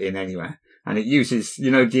much fit it in anywhere. And it uses,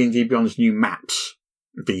 D&D Beyond's new maps,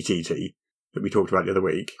 VTT, that we talked about the other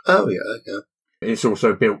week. Oh, yeah. It's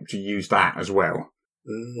also built to use that as well.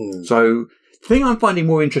 So the thing I'm finding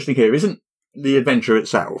more interesting here isn't the adventure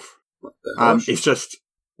itself. It's just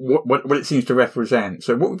what it seems to represent.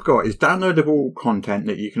 So what we've got is downloadable content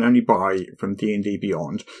that you can only buy from D&D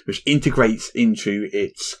Beyond, which integrates into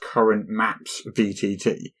its current maps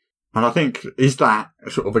VTT. And I think, is that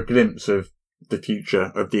sort of a glimpse of the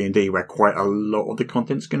future of D&D where quite a lot of the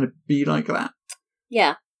content's going to be like that?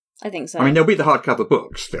 Yeah. I think so. I mean, there'll be the hardcover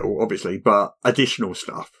books still, obviously, but additional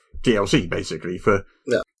stuff. DLC, basically,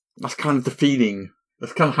 that's kind of the feeling.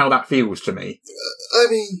 That's kind of how that feels to me. I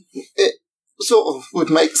mean, it sort of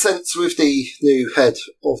would make sense with the new head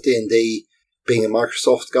of D&D being a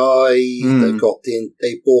Microsoft guy. They bought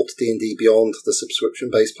D&D Beyond, the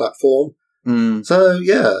subscription-based platform. So,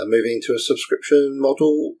 yeah, moving to a subscription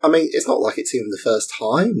model. I mean, it's not like it's even the first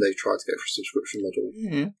time they've tried to go for a subscription model.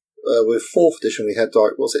 Yeah. With 4th edition, we had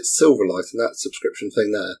Silverlight and that subscription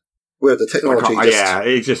thing there, where the technology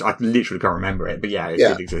it exists. I literally can't remember it, but it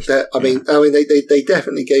did exist. I mean, they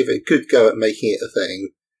definitely gave it a good go at making it a thing,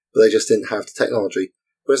 but they just didn't have the technology.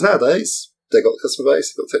 Whereas nowadays, they got the customer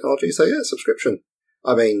base, they got technology, so subscription.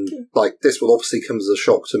 I mean, this will obviously come as a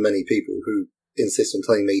shock to many people who insist on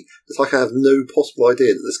telling me it's like I have no possible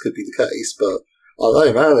idea that this could be the case, but I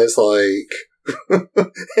don't know, man, it's like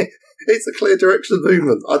it's a clear direction of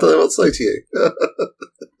movement. I don't know what to say to you.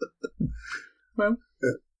 Well,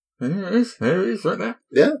 there it is right there.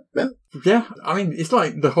 Yeah. I mean, it's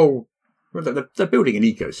like the whole. They're building an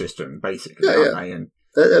ecosystem, basically, aren't they? And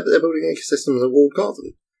they're building an ecosystem in the walled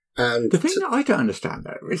garden. And the thing that I don't understand,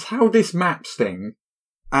 though, is how this maps thing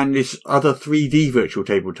and this other 3D virtual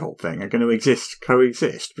tabletop thing are going to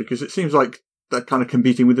coexist, because it seems like they're kind of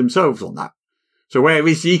competing with themselves on that. So where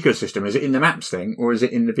is the ecosystem? Is it in the maps thing, or is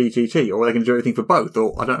it in the VTT, or are they going to do everything for both?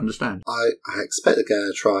 Or I don't understand. I expect they're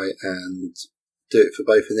going to try and do it for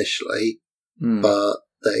both initially, but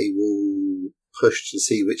they will push to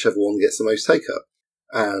see whichever one gets the most take-up.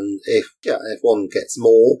 And if one gets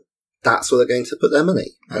more, that's where they're going to put their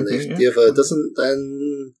money. And if the other doesn't,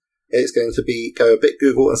 then it's going to go a bit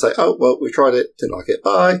Google and say, oh, well, we tried it, didn't like it,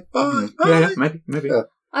 bye. Yeah, maybe. Yeah.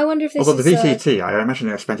 I wonder if this Although is the VTT, I imagine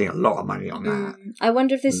they're spending a lot of money on that. I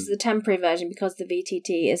wonder if this is the temporary version because the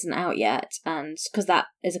VTT isn't out yet, and because that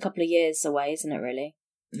is a couple of years away, isn't it? Really.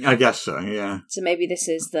 I guess so. Yeah. So maybe this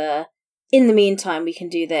is the. In the meantime, we can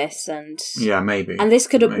do this, and Yeah, maybe. and this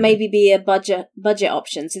could maybe be a budget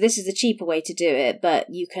option. So this is a cheaper way to do it, but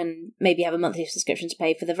you can maybe have a monthly subscription to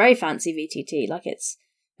pay for the very fancy VTT. Like it's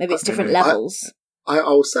different levels. I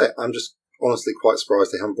will say, I'm just honestly quite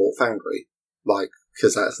surprised they haven't bought Foundry. Like,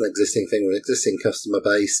 because that's an existing thing with an existing customer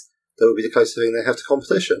base. That would be the closest thing they have to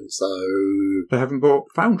competition. So They haven't bought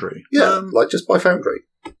Foundry. yeah, just buy Foundry,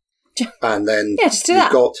 and then just do you've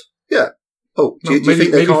that. got Oh, do you Maybe-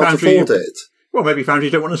 think they maybe can't Foundry- afford it? Well, maybe Foundry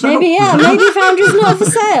don't want to sell. Maybe Foundry's not for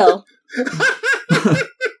sale.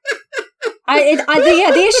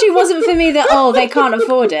 The issue wasn't for me that they can't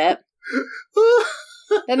afford it,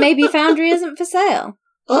 but maybe Foundry isn't for sale.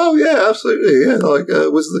 Oh yeah, absolutely. Yeah, like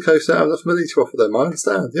Wizards of the Coast don't have enough money to offer them. I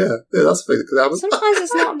understand. Yeah, that's the thing that could happen. Sometimes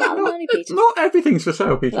it's not about the money, Peter. Not everything's for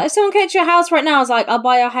sale, Peter. Like if someone came to your house right now, and was like, "I'll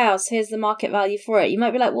buy your house. Here's the market value for it." You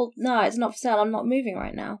might be like, "Well, no, it's not for sale. I'm not moving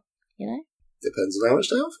right now." You know. Depends on how much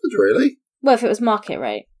they offered, really. Well, if it was market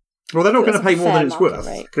rate. Well, they're not It going to was pay a more fair than it's market worth.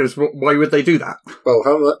 rate. Because why would they do that? Well,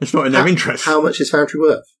 how much? It's not in their interest. How much is Foundry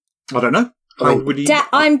worth? I don't know. I mean, would you?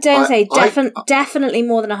 I'm going to say I- definitely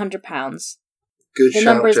more than £100. Good The shout,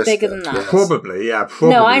 number is Jessica. bigger than that. Yes. Probably, yeah. Probably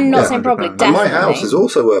No, I'm not more saying than probably, £100. And definitely. my house is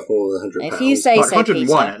also worth more than £100. If you say Like so,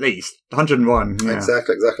 101 Peter. at least. 101, yeah.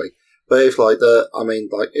 Exactly. But if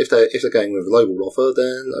if they're going with a global offer,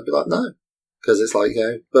 then I'd be like, no, because it's like,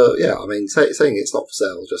 But yeah, I mean, saying it's not for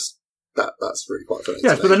sale, just that's really quite funny.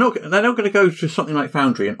 Yes, to but me. they're not going to go to something like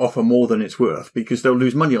Foundry and offer more than it's worth because they'll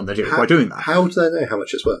lose money on their deal by doing that. How do they know how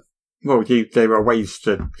much it's worth? Well, there are ways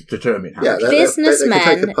to determine how Yeah, much. they can take a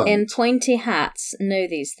Businessmen punt. in pointy hats know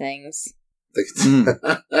these things.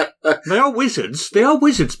 They are wizards. They are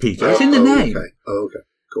wizards, Peter. It's in the name. Okay.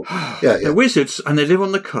 Cool. Yeah. They're wizards and they live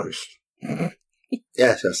on the coast.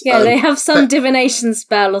 Yes. Yeah, they have some divination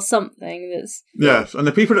spell or something that's... Yes, and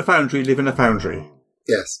the people at Foundry live in a foundry.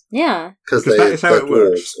 Yes. Yeah. Because that is how they're it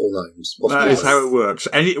works. dwarves or gnomes. That is how it works.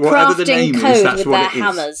 Whatever the Crafting name code is, that's with what their it is.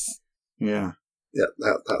 hammers. Yeah. Yeah,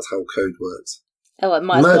 that's how code works. Oh, it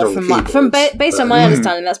might as Murder well. on Based on keyboards, my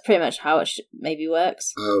understanding, that's pretty much how it maybe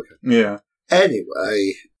works. Oh, okay. Yeah.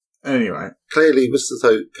 Anyway, clearly Wizards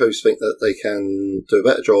of the Coast think that they can do a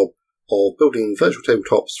better job of building virtual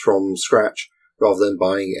tabletops from scratch rather than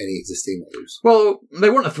buying any existing models. Well, they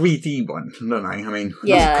want a 3D one, don't they? I mean,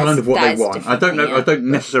 Yeah, that's kind of what that they is want. I different don't know. thing, yeah. I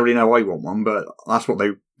don't necessarily know I want one, but that's what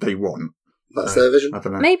they want. That's their vision. I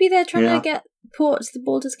don't know. Maybe they're trying Yeah. to get ports the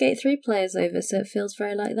Baldur's Gate 3 players over, so it feels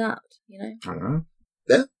very like that, you know? I don't know.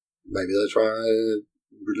 Yeah, maybe they're trying to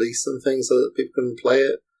release some things so that people can play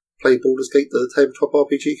Baldur's Gate, the tabletop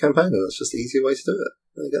RPG campaign, and that's just the easier way to do it.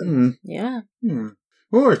 There you go. Yeah.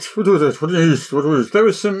 Right, what was it? What was it? There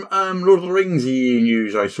was some Lord of the Ringsy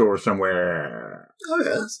news I saw somewhere. Oh,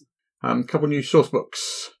 yes. Couple new source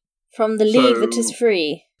books. From the league that is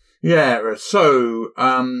free. Yeah, so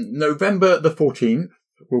November the 14th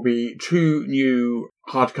will be 2 new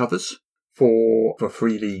hardcovers for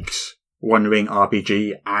 3 leagues. One Ring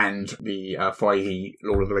RPG and the 5e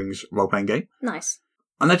Lord of the Rings role-playing game. Nice.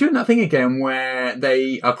 And they're doing that thing again where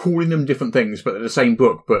they are calling them different things, but they're the same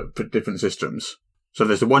book, but for different systems. So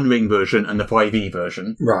there's the One Ring version and the 5e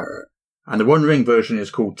version. Right. And the One Ring version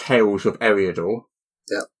is called Tales of Eriador.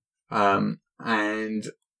 Yeah. And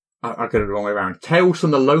I got it the wrong way around. Tales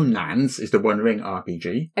from the Lone Lands is the One Ring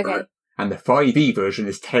RPG. Okay. Right. And the 5e version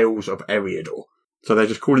is Tales of Eriador. So they're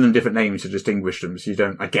just calling them different names to distinguish them so you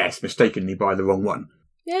don't, I guess, mistakenly buy the wrong one.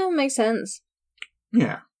 Yeah, makes sense.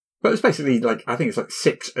 Yeah. But it's basically I think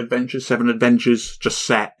it's 7 adventures, just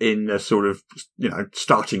set in the sort of,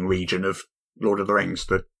 starting region of Lord of the Rings,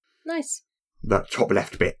 Nice. that top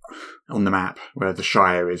left bit on the map where the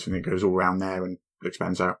Shire is, and it goes all around there and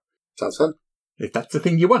expands out. Sounds fun. If that's the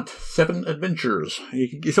thing you want, 7 adventures.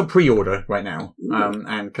 It's on pre-order right now,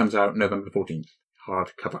 and comes out November 14th.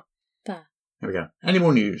 Hardcover. Fair. There we go. Any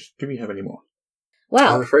more news? Do we have any more?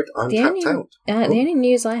 Well, I'm afraid I'm tapped out. The only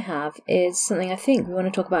news I have is something I think we want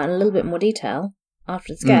to talk about in a little bit more detail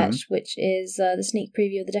after the sketch, which is the sneak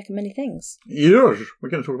preview of the Deck of Many Things. Yes, we're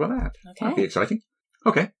going to talk about that. Okay. That'd be exciting.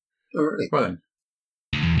 Okay. Alrighty. Well then.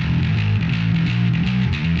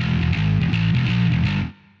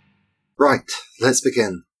 Right, let's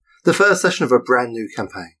begin. The first session of a brand new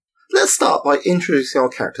campaign. Let's start by introducing our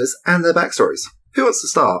characters and their backstories. Who wants to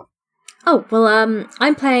start? Oh, well,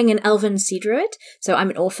 I'm playing an elven sea druid, so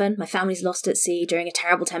I'm an orphan, my family's lost at sea during a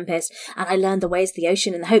terrible tempest, and I learned the ways of the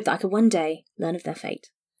ocean in the hope that I could one day learn of their fate.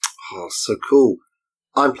 Oh, so cool.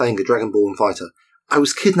 I'm playing a Dragonborn fighter, I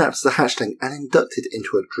was kidnapped as a hatchling and inducted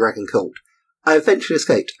into a dragon cult. I eventually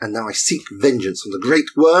escaped, and now I seek vengeance on the great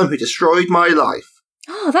worm who destroyed my life.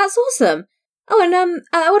 Oh, that's awesome. Oh, and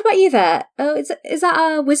what about you there? Oh, is that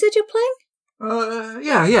a wizard you're playing?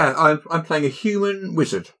 Yeah. I'm playing a human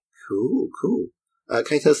wizard. Cool.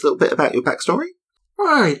 Can you tell us a little bit about your backstory?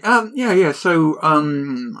 Right. Yeah. So,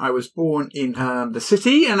 I was born in the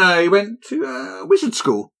city, and I went to wizard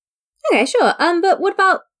school. Okay, sure. But what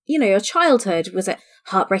about your childhood? Was it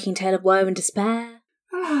heartbreaking tale of woe and despair?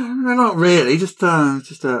 Not really. Just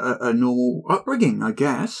a normal upbringing, I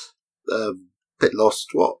guess. Bit lost.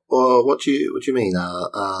 What do you mean?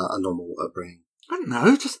 A normal upbringing? I don't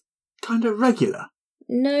know. Just kind of regular.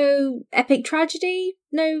 No epic tragedy?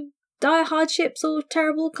 No dire hardships or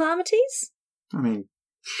terrible calamities? I mean,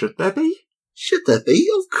 should there be? Should there be?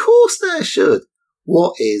 Of course there should.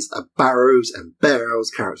 What is a Barrows and Bear Elves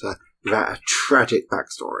character without a tragic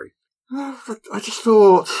backstory? I just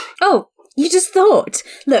thought... Oh, you just thought?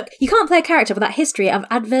 Look, you can't play a character with that history of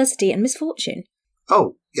adversity and misfortune.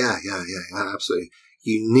 Oh, yeah, absolutely.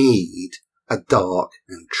 You need a dark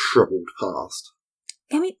and troubled past.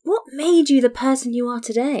 I mean, what made you the person you are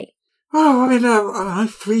today? Oh, I mean,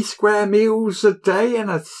 3 square meals a day and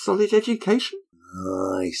a solid education.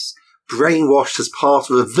 Nice. Brainwashed as part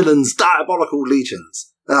of a villain's diabolical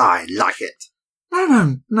legions. I like it.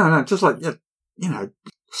 No, just like,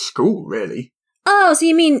 school, really. Oh, so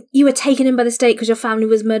you mean you were taken in by the state because your family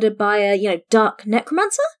was murdered by a, dark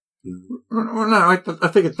necromancer? Well, no, I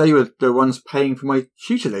figured they were the ones paying for my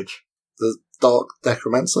tutelage. The dark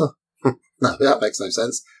necromancer? No, that makes no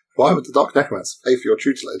sense. Why would the dark necromancer pay for your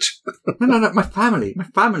tutelage? No, my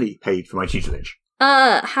family paid for my tutelage.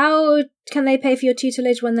 How can they pay for your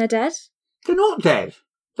tutelage when they're dead? They're not dead.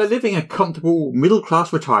 They're living a comfortable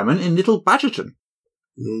middle-class retirement in Little Badgerton.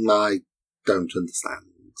 I don't understand.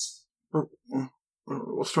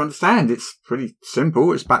 What's to understand? It's pretty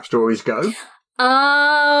simple as backstories go.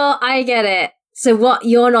 Oh, I get it. So what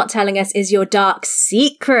you're not telling us is your dark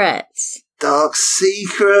secret. Dark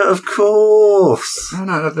secret, of course.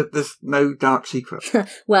 No, there's no dark secret.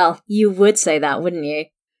 Well, you would say that, wouldn't you?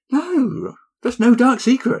 No, there's no dark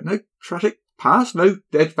secret. No tragic past, no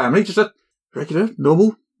dead family, just a regular,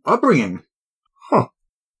 normal upbringing. Huh.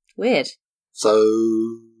 Weird. So,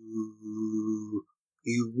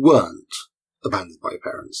 you weren't abandoned by your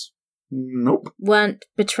parents? Nope. Weren't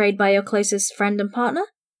betrayed by your closest friend and partner?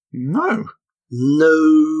 No.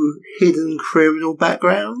 No hidden criminal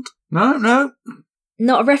background? No.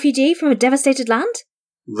 Not a refugee from a devastated land?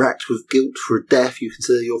 Racked with guilt for a death you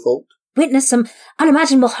consider your fault? Witnessed some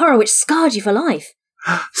unimaginable horror which scarred you for life?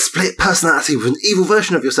 Split personality with an evil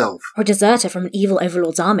version of yourself? Or a deserter from an evil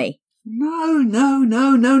overlord's army? No.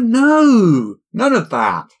 None of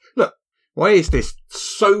that. Look, why is this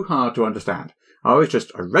so hard to understand? I was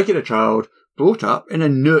just a regular child brought up in a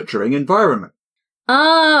nurturing environment.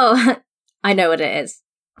 Oh, I know what it is.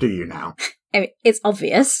 Do you now? I mean, it's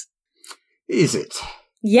obvious. Is it?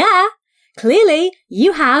 Yeah, clearly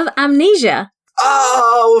you have amnesia.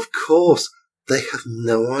 Oh, of course. They have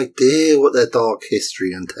no idea what their dark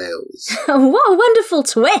history entails. What a wonderful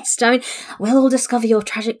twist. I mean, we'll all discover your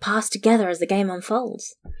tragic past together as the game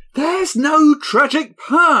unfolds. There's no tragic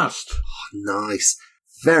past. Oh, nice.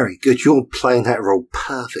 Very good. You're playing that role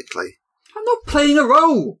perfectly. I'm not playing a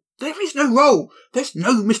role. There is no role. There's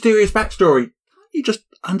no mysterious backstory. Can't you just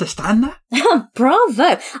understand that? Bravo.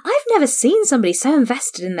 I've never seen somebody so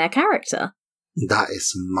invested in their character. That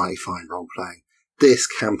is some mighty fine role-playing. This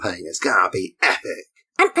campaign is gonna be epic.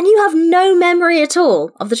 And you have no memory at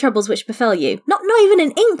all of the troubles which befell you? Not even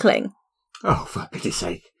an inkling? Oh, for pity's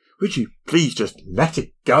sake. Would you please just let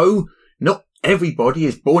it go? Not everybody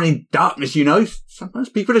is born in darkness, you know. Sometimes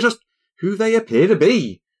people are just who they appear to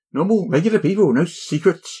be. Normal, regular people. No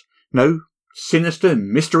secrets. No sinister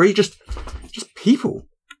mystery. Just people.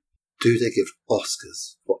 Do they give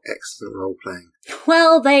Oscars for excellent role-playing?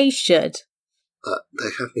 Well, they should. They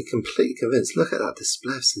have me completely convinced. Look at that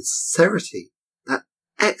display of sincerity. That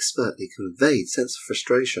expertly conveyed sense of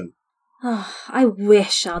frustration. Oh, I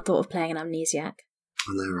wish I'd thought of playing an amnesiac.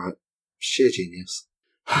 I know, right? Sheer genius.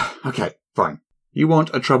 Okay, fine. You want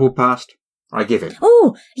a troubled past? I give it.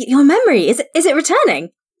 Oh, your memory. Is it returning?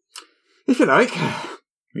 If you like.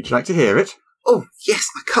 Would you like to hear it? Oh, yes,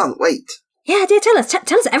 I can't wait. Yeah, dear, tell us.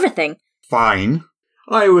 Tell us everything. Fine.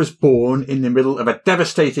 I was born in the middle of a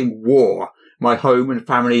devastating war. My home and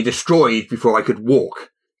family destroyed before I could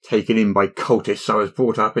walk. Taken in by cultists, I was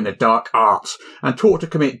brought up in the dark arts and taught to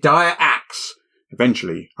commit dire acts.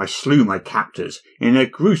 Eventually, I slew my captors in a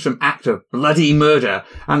gruesome act of bloody murder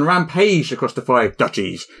and rampaged across the 5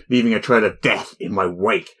 duchies, leaving a trail of death in my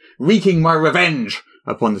wake, wreaking my revenge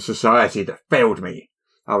upon the society that failed me.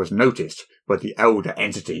 I was noticed by the elder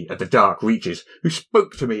entity of the Dark Reaches, who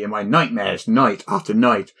spoke to me in my nightmares night after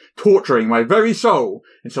night, torturing my very soul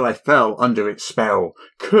until I fell under its spell,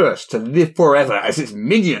 cursed to live forever as its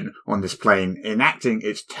minion on this plane, enacting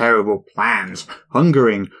its terrible plans,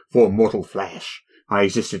 hungering for mortal flesh. I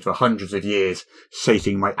existed for hundreds of years,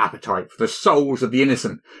 sating my appetite for the souls of the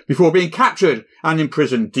innocent, before being captured and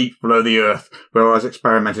imprisoned deep below the earth, where I was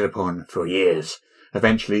experimented upon for years.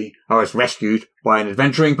 Eventually, I was rescued by an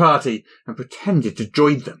adventuring party and pretended to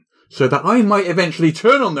join them, so that I might eventually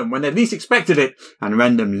turn on them when they least expected it and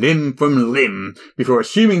rend them limb from limb before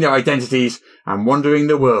assuming their identities and wandering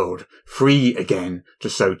the world, free again to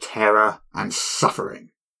sow terror and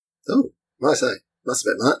suffering. Oh, I say, that's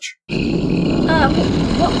a bit much.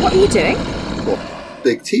 What are you doing? What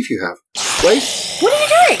big teeth you have. Wait. What are you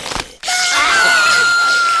doing?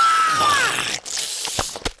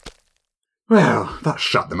 Well, that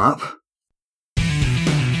shut them up.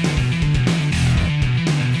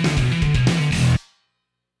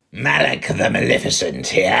 Malak the Maleficent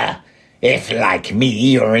here. If, like me,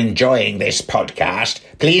 you're enjoying this podcast,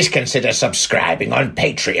 please consider subscribing on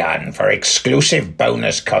Patreon for exclusive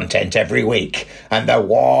bonus content every week and the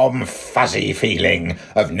warm, fuzzy feeling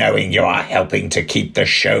of knowing you are helping to keep the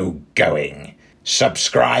show going.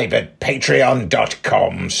 Subscribe at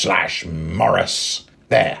patreon.com/Morris.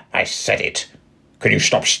 There, I said it. Can you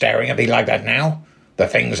stop staring at me like that now? The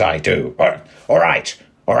things I do. All right.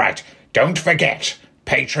 Don't forget,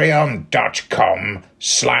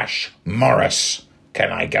 patreon.com/Morris.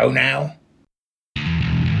 Can I go now?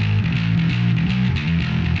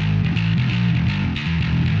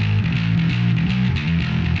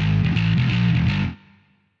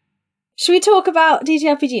 Should we talk about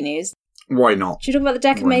DTRPG news? Why not? Should we talk about the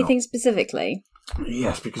deck of Why many not? things specifically?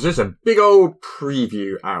 Yes, because there's a big old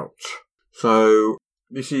preview out. So,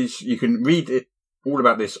 you can read it all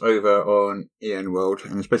about this over on EN World,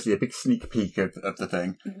 and especially a big sneak peek of the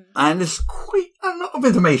thing. Mm-hmm. And there's quite a lot of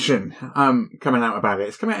information coming out about it.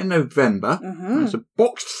 It's coming out in November. Mm-hmm. It's a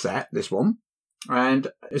boxed set, this one,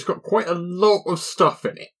 and it's got quite a lot of stuff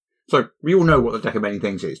in it. So, we all know what the Deck of Many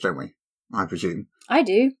Things is, don't we? I presume. I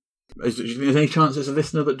do. Do you think there's any chance there's a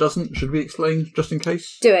listener that doesn't? Should we explain, just in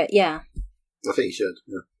case? Do it, yeah. I think you should,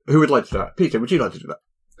 yeah. Who would like to do that? Peter, would you like to do that?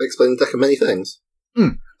 Explain the Deck of Many Things.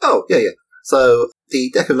 Mm. Oh, yeah. So,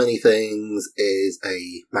 the Deck of Many Things is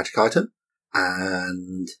a magic item,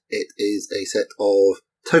 and it is a set of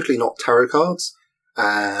totally not tarot cards,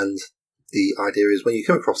 and the idea is when you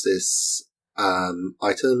come across this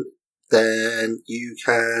item, then you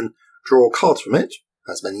can draw cards from it,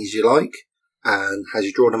 as many as you like, and as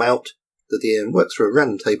you draw them out, the DM works through a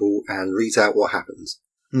random table and reads out what happens.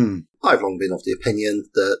 I've long been of the opinion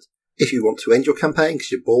that if you want to end your campaign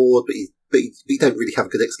because you're bored, but you don't really have a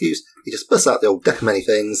good excuse, you just bust out the old Deck of Many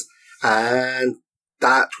Things, and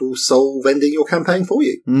that will solve ending your campaign for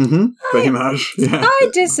you. Mm-hmm. Pretty much. Yeah. I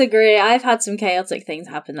disagree. I've had some chaotic things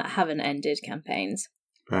happen that haven't ended campaigns.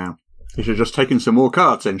 Wow. You should have just taken some more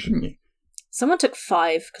cards then, shouldn't you? Someone took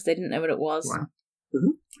 5 because they didn't know what it was. Wow.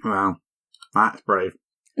 Mm-hmm. Wow. That's brave.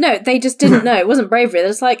 No, they just didn't know. It wasn't bravery. They're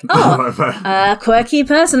just like, a quirky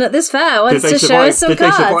person at this fair wants to show us some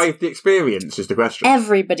cards. Did they survive the experience, is the question.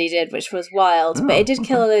 Everybody did, which was wild. But it did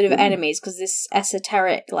kill a load of enemies because this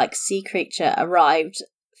esoteric, sea creature arrived,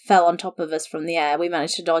 fell on top of us from the air. We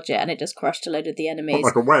managed to dodge it, and it just crushed a load of the enemies.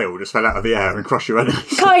 Like a whale just fell out of the air and crushed your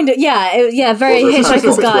enemies. Kind of, yeah. Very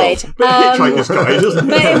Hitchhiker's Guide. Hitchhiker's Guide, isn't it?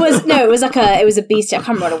 But it was a beastie. I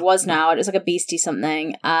can't remember what it was now. It was like a beastie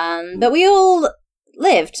something. But we all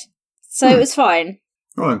lived, so it was fine.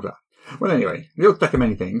 Well, I'm glad. Well, anyway, the old Deck of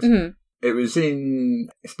Many Things. Mm-hmm. It's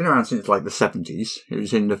been around since the 70s. It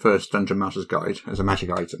was in the first Dungeon Master's Guide as a magic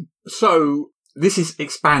item. So this is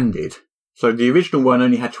expanded. So the original one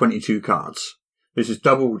only had 22 cards. This is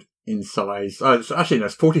doubled in size.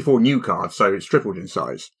 There's 44 new cards, so it's tripled in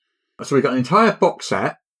size. So we've got an entire box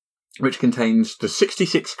set, which contains the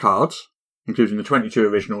 66 cards, including the 22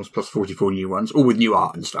 originals plus 44 new ones, all with new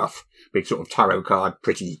art and stuff. Big sort of tarot card,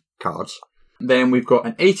 pretty cards. Then we've got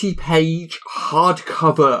an 80-page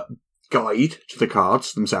hardcover guide to the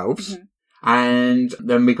cards themselves. Mm-hmm. And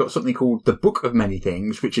then we've got something called the Book of Many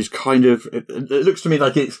Things, which is it looks to me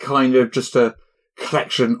like it's kind of just a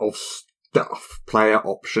collection of stuff. Player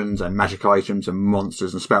options and magic items and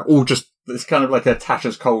monsters and spells. All just, it's kind of like a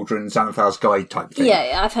Tasha's Cauldron, Xanathar's Guide type thing.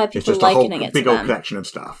 Yeah, I've heard people likening it to big old them. collection of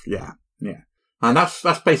stuff. Yeah. And that's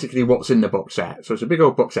basically what's in the box set. So it's a big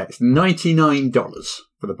old box set. It's $99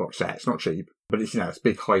 for the box set. It's not cheap, but it's, it's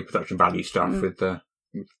big high production value stuff with the,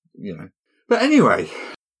 But anyway,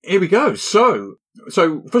 here we go. So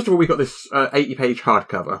first of all, we got this 80-page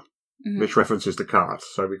hardcover, which references the cards.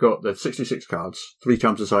 So we've got the 66 cards, 3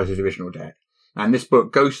 times the size of the original deck. And this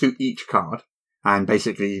book goes through each card and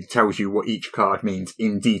basically tells you what each card means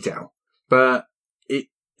in detail. But it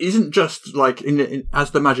isn't just like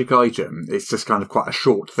as the magic item, it's just kind of quite a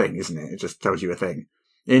short thing, isn't it? It just tells you a thing.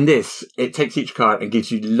 In this, it takes each card and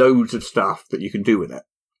gives you loads of stuff that you can do with it.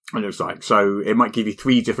 It looks like. So it might give you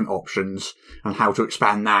 3 different options and how to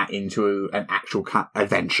expand that into an actual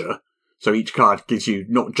adventure. So each card gives you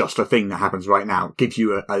not just a thing that happens right now, it gives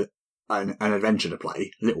you an adventure to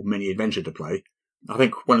play, a little mini adventure to play. I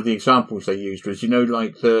think one of the examples they used was,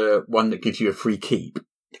 like the one that gives you a free keep,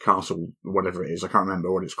 the castle, whatever it is, I can't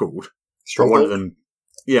remember what it's called. Stronghold? One of them,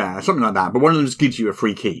 yeah, something like that. But one of them just gives you a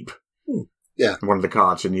free keep. Yeah. One of the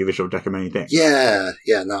cards in the original Deck of Many Things. Yeah,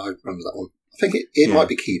 no, I remember that one. I think it might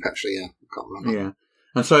be keep, actually, yeah. I can't remember. Yeah.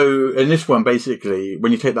 And so, in this one, basically,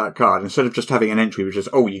 when you take that card, instead of just having an entry which is,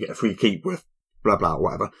 you get a free keep with blah, blah,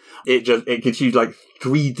 whatever, it gives you,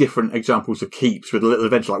 3 different examples of keeps with a little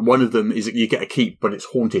adventure. Like, one of them is that you get a keep, but it's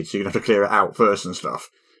haunted, so you have to clear it out first and stuff.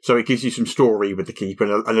 So it gives you some story with the keep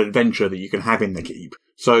and an adventure that you can have in the keep.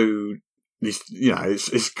 So,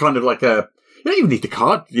 it's kind of like a... You don't even need the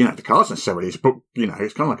card, the cards necessarily. It's a book,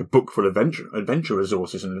 it's kind of like a book full of adventure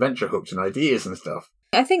resources and adventure hooks and ideas and stuff.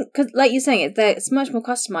 I think, cause like you're saying, it's much more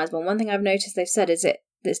customizable. One thing I've noticed they've said is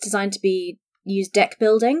it's designed to be used deck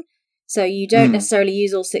building. So you don't necessarily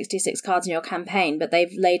use all 66 cards in your campaign, but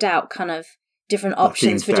they've laid out kind of different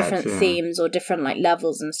options for different themes or different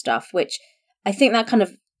levels and stuff, which I think that kind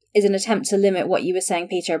of is an attempt to limit what you were saying,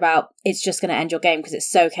 Peter, about it's just going to end your game because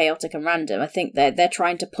it's so chaotic and random. I think they're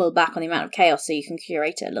trying to pull back on the amount of chaos so you can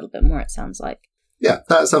curate it a little bit more, it sounds like. Yeah,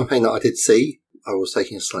 that's something that I did see. I was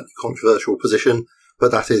taking a slightly controversial position,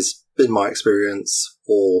 but that has been my experience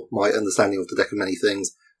or my understanding of the Deck of Many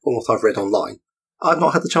Things from what I've read online. I've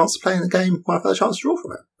not had the chance to play in the game when I've had a chance to draw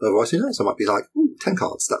from it. Otherwise, who knows? I might be like, 10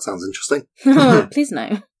 cards, that sounds interesting. Please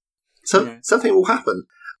no. So something will happen.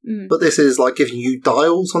 But this is giving you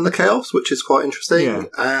dials on the chaos, which is quite interesting.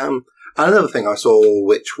 Yeah. Another thing I saw,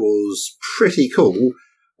 which was pretty cool,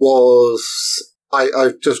 was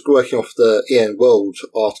I just working off the EN World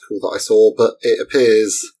article that I saw, but it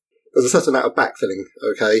appears there's a certain amount of backfilling,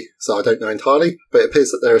 okay? So I don't know entirely, but it appears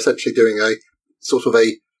that they're essentially doing a sort of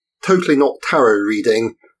a totally not tarot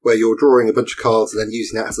reading where you're drawing a bunch of cards and then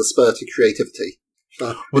using that as a spur to creativity.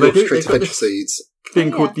 Well, they've got adventure seeds.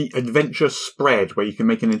 Thing called the Adventure Spread, where you can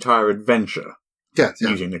make an entire adventure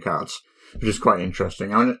using the cards, which is quite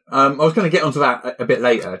interesting. I was going to get onto that a bit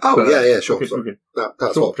later. Oh, sure.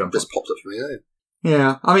 That's what just popped up for me.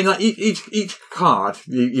 Yeah, I mean, each card,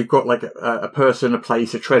 you've got a person, a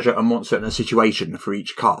place, a treasure, a monster, and a situation for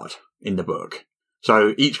each card in the book.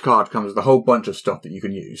 So each card comes with a whole bunch of stuff that you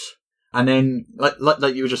can use. And then,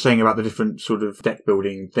 like you were just saying about the different sort of deck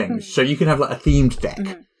building things. So you can have a themed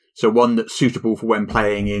deck. So one that's suitable for when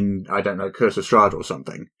playing in, I don't know, Curse of Strahd or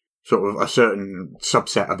something. Sort of a certain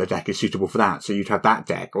subset of the deck is suitable for that. So you'd have that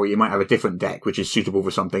deck, or you might have a different deck which is suitable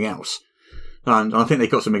for something else. And I think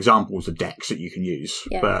they've got some examples of decks that you can use.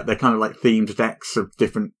 Yeah. But they're kind of like themed decks of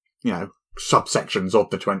different, subsections of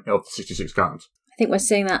the 66 cards. I think we're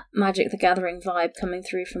seeing that Magic the Gathering vibe coming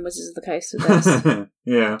through from Wizards of the Coast with this.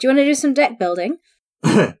 Yeah. Do you want to do some deck building?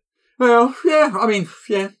 Well, yeah, I mean,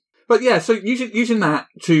 yeah. But yeah, so using that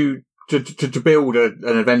to build an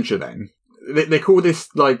adventure then, they call this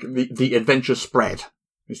the adventure spread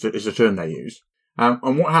is the term they use.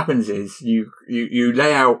 And what happens is you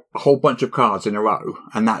lay out a whole bunch of cards in a row,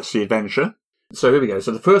 and that's the adventure. So here we go.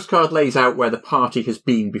 So the first card lays out where the party has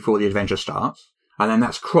been before the adventure starts, and then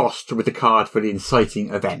that's crossed with the card for the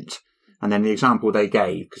inciting event. And then the example they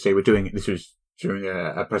gave, because they were doing it, this was during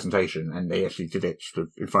a presentation, and they actually did it sort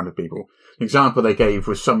of in front of people. The example they gave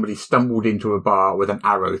was somebody stumbled into a bar with an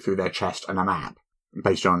arrow through their chest and a map,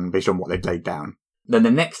 based on what they'd laid down. Then the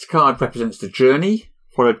next card represents the journey,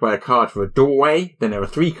 followed by a card for a doorway. Then there are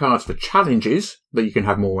 3 cards for challenges that you can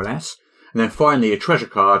have more or less. And then finally a treasure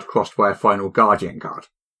card crossed by a final guardian card.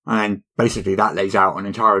 And basically that lays out an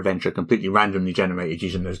entire adventure completely randomly generated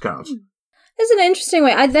using those cards. There's an interesting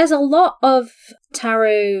way. There's a lot of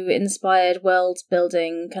tarot-inspired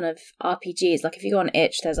world-building kind of RPGs. Like if you go on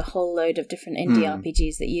Itch, there's a whole load of different indie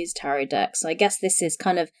RPGs that use tarot decks. So I guess this is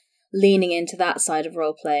kind of leaning into that side of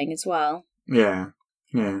role-playing as well. Yeah.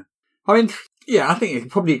 I mean, yeah, I think it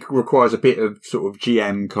probably requires a bit of sort of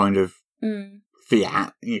GM kind of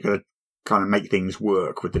fiat. You've got to kind of make things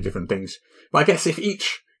work with the different things. But I guess if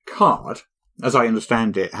each card, as I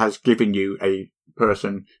understand it, has given you a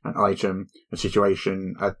person, an item, a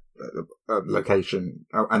situation, a location,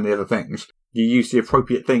 and the other things, you use the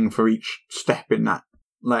appropriate thing for each step in that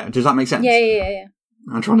layer. Does that make sense? Yeah.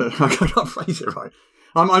 I'm trying to. I can't phrase it right.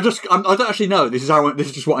 I don't actually know. This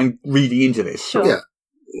is just what I'm reading into this. Sure. Yeah,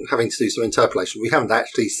 having to do some interpolation. We haven't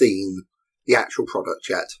actually seen the actual product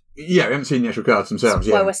yet. Yeah, we haven't seen the actual cards themselves.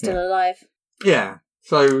 That's why we're still alive. Yeah.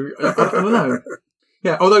 So I don't know.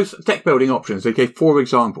 Yeah. All those deck building options. They gave 4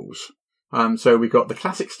 examples. So we've got the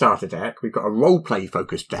classic starter deck. We've got a role play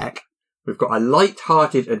focused deck. We've got a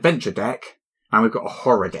light-hearted adventure deck, and we've got a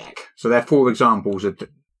horror deck. So they're 4 examples of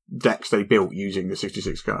decks they built using the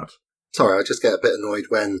 66 cards. Sorry, I just get a bit annoyed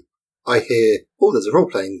when I hear, oh, there's a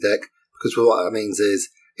role-playing deck, because what that means is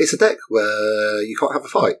it's a deck where you can't have a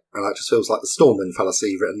fight, and that just feels like the Stormwind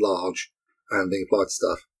fallacy written large and being applied to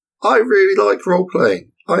stuff. I really like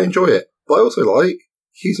role-playing. I enjoy it. But I also like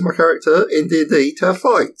using my character in D&D to have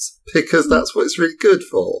fights, because that's what it's really good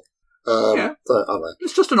for. So, I don't know.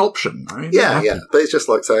 It's just an option, right? Yeah. But it's just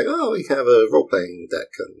like saying, oh, you can have a role-playing deck,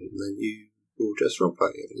 and then you will just role-play,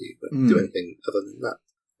 and you won't do anything other than that.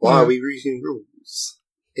 Why are we using rules?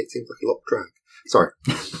 It seems like a lot of drag. Sorry.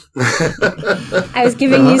 I was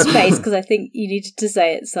giving you space because I think you needed to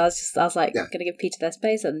say it, so I was like, going to give Peter their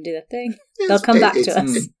space and do their thing. They'll come back to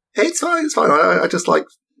us. It's fine. I just like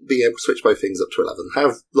being able to switch both things up to 11.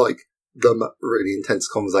 Have, like, them really intense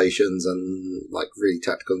conversations and, like, really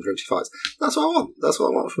tactical and crunchy fights. That's what I want. That's what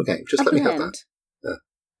I want from a game. Just let me have that. Yeah.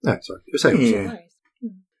 No, sorry. You were saying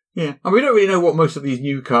Yeah. I mean, we don't really know what most of these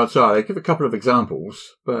new cards are. They give a couple of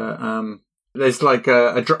examples, but there's like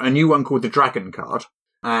a new one called the Dragon card,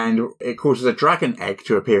 and it causes a dragon egg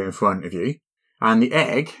to appear in front of you, and the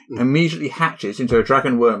egg immediately hatches into a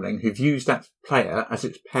dragon wormling who views that player as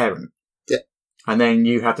its parent. Yeah. And then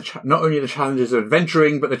you have not only the challenges of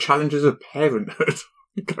adventuring, but the challenges of parenthood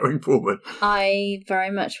going forward. I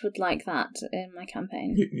very much would like that in my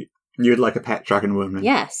campaign. You'd like a pet dragon wormling?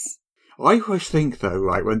 Yes. I always think, though,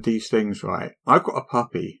 right, when these things, right, I've got a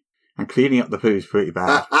puppy, and cleaning up the poo is pretty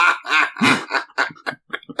bad.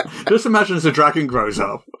 Just imagine as a dragon grows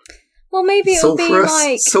up. Well, maybe it'll be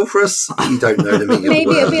like... Sulphurous? You don't know the meaning.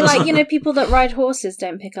 Maybe it'll be like, people that ride horses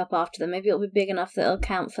don't pick up after them. Maybe it'll be big enough that it'll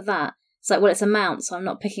count for that. It's like, well, it's a mount, so I'm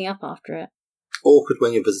not picking up after it. Awkward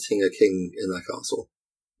when you're visiting a king in their castle.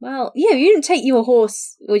 Well, yeah, you didn't take your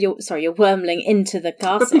horse, or your wormling into the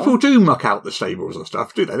castle. But people do muck out the stables and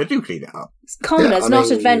stuff, do they? They do clean it up. It's commoners, not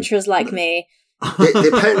adventurers like me.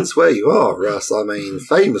 It depends where you are, Russ. I mean,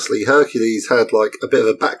 famously, Hercules had, like, a bit of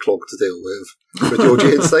a backlog to deal with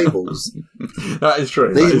Georgian stables. That is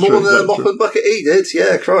true. Need more than a mop and bucket he did.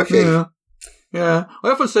 Yeah, crikey. Yeah. I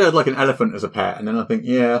often say I'd like an elephant as a pet, and then I think,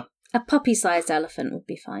 a puppy-sized elephant would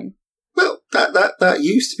be fine. Well, that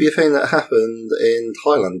used to be a thing that happened in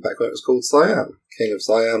Thailand back when it was called Siam. King of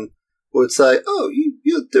Siam would say, oh,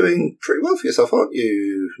 you're doing pretty well for yourself, aren't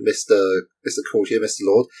you, Mr. Courtier, Mr.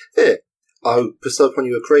 Lord? Here, I'll bestow upon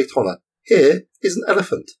you a great honour. Here is an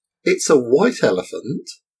elephant. It's a white elephant,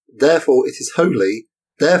 therefore it is holy,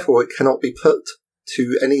 therefore it cannot be put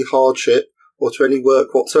to any hardship or to any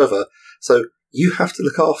work whatsoever. So you have to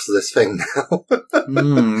look after this thing now.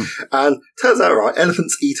 And turns out, right,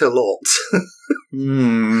 elephants eat a lot.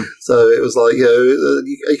 So it was like,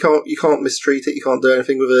 you can't mistreat it, you can't do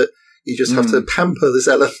anything with it. You just have to pamper this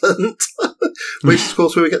elephant. Which, of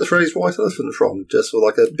course, where we get the phrase white elephant from, just for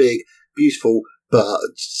like a big, beautiful, but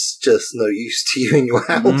just no use to you in your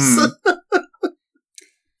house.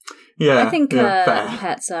 I think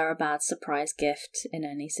pets are a bad surprise gift in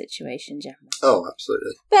any situation, generally. Oh,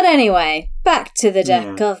 absolutely. But anyway, back to the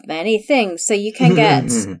deck of many things. So you can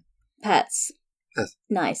get pets. Yes.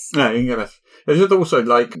 Nice. Yeah, you can get pets. There's also,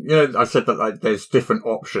 like, I said that, like, there's different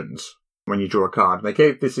options when you draw a card. They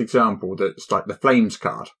gave this example that's like the Flames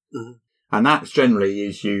card. Mm-hmm. And that's generally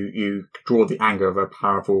is you draw the anger of a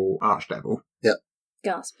powerful archdevil. Yeah.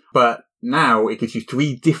 Gasp. But now it gives you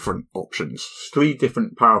 3 different options, 3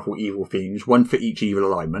 different powerful evil themes, one for each evil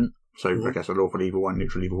alignment. So I guess a lawful evil one,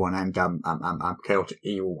 neutral evil one, and chaotic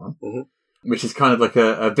evil one, which is kind of like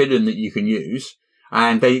a villain that you can use.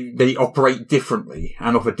 And they operate differently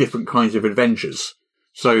and offer different kinds of adventures.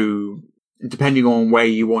 So depending on where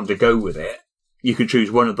you want to go with it, you can choose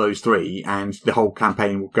one of those 3, and the whole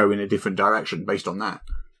campaign will go in a different direction based on that.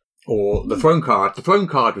 Or the Throne card. The Throne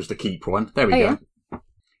card was the keep one. There we go.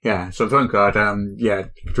 Yeah, so the Throne card,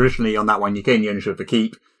 traditionally on that one, you gain the ownership of the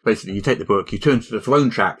keep. Basically, you take the book, you turn to the Throne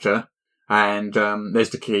chapter, and there's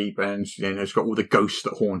the keep, and it's got all the ghosts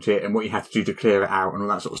that haunt it, and what you have to do to clear it out, and all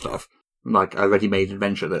that sort of stuff. like a ready-made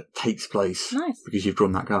adventure that takes place Nice. because you've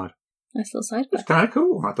drawn that card. Nice little side It's quest. kind of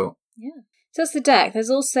cool, I thought. Yeah. So that's the deck. There's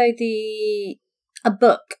also a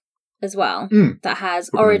book as well that has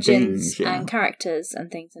Book of origins Games, yeah. and characters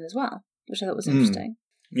and things in as well, which I thought was interesting.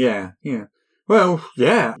 Yeah. Well,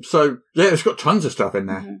 yeah. So, yeah, it's got tons of stuff in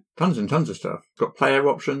there. Mhm. Tons and tons of stuff. It's got player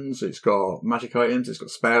options, it's got magic items, it's got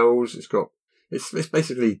spells, it's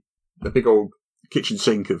basically a big old kitchen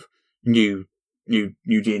sink of new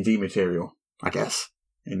D&D material, I guess,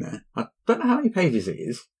 in there. I don't know how many pages it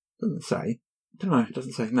is. Doesn't say. I don't know. It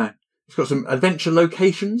doesn't say. No. It's got some adventure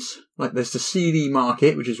locations. Like there's the CD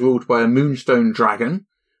Market, which is ruled by a Moonstone Dragon,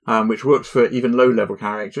 which works for even low-level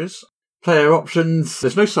characters. Player options.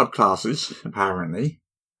 There's no subclasses, apparently.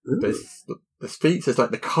 There's feats. There's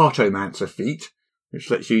like the Cartomancer feat,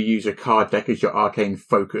 which lets you use a card deck as your arcane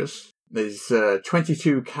focus. There's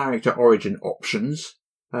 22 character origin options.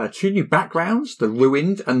 2 new backgrounds, the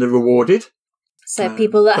Ruined and the Rewarded. So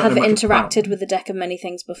people that don't have know much interacted about- with the deck of many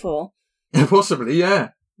things before. Possibly, yeah.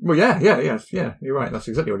 Well, yeah, you're right. That's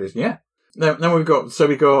exactly what it is, yeah. Now we've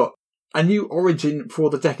got a new origin for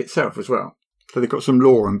the deck itself as well. So they've got some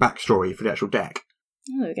lore and backstory for the actual deck,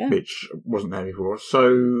 Oh, there we go. which wasn't there before.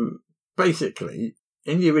 So basically,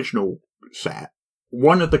 in the original set,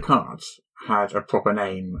 one of the cards had a proper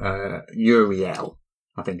name, Uriel,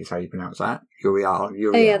 I think is how you pronounce that. Uriel.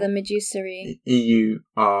 Oh yeah, the Medusa-y.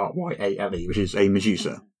 Euryale, which is a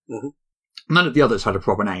Medusa. Mhm. None of the others had a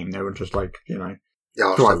proper name. They were just like, Yeah,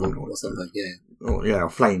 Dragon or something, yeah. or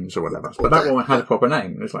Flames or whatever. Or But that Death, one had yeah. a proper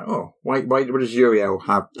name. It's like, why does Uriel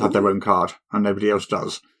have their own card and nobody else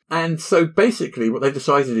does? And so basically what they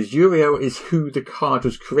decided is Uriel is who the card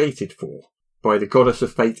was created for by the goddess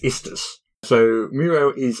of fate Istus. So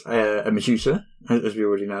Muriel is a Medusa, as we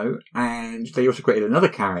already know, and they also created another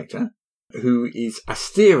character who is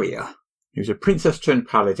Asteria, who's a princess turned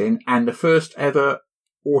paladin and the first ever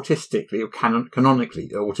autistically, or canonically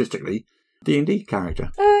autistically, D&D character.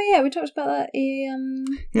 Oh yeah, we talked about that.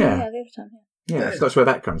 Yeah. The other time. Yeah, so that's where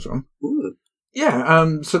that comes from. Ooh. Yeah,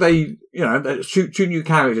 so they, there's two new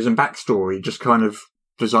characters and backstory just kind of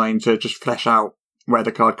designed to just flesh out where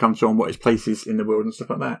the card comes from, what its place is in the world and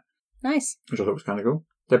stuff like that, Nice. which I thought was kind of cool.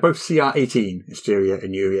 They're both CR18, Asteria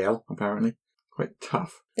and Uriel, apparently. Quite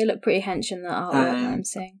tough. They look pretty hench in that artwork that I'm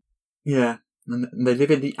seeing. Yeah, and they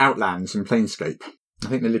live in the Outlands in Planescape. I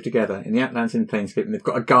think they live together in the Outlands in Planescape, and they've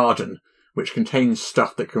got a garden which contains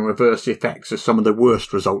stuff that can reverse the effects of some of the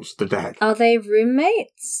worst results of the deck. Are they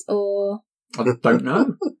roommates or? I don't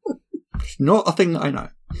know. It's not a thing that I know.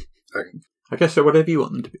 Okay. I guess they're whatever you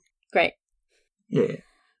want them to be. Great. Yeah.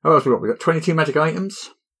 What else we got? We got 22 magic items.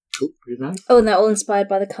 Cool. Pretty nice. Oh, and they're all inspired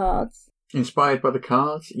by the cards. Inspired by the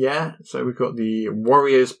cards, yeah. So we've got the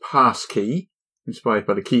Warrior's Pass Key, inspired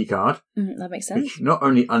by the key card, That makes sense. which not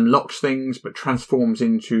only unlocks things, but transforms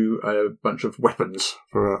into a bunch of weapons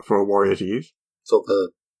for a warrior to use. Sort of a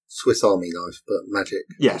Swiss Army knife, but magic.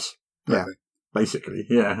 Yes. Yeah. Okay. Basically,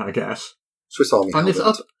 yeah, I guess. Swiss Army And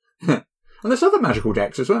halberd. there's other magical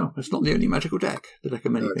decks as well. It's not the only magical deck. The deck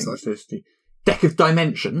of many Oh, things. exciting. There's the Deck of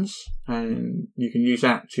Dimensions, and you can use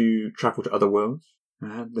that to travel to other worlds.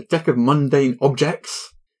 The Deck of Mundane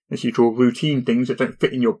Objects, as you draw routine things that don't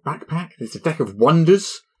fit in your backpack. There's the Deck of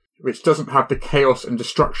Wonders, which doesn't have the chaos and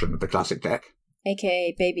destruction of the classic deck.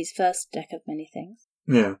 AKA Baby's first deck of many things.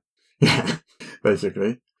 Yeah. Yeah,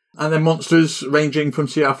 basically. And then monsters ranging from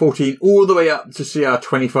CR14 all the way up to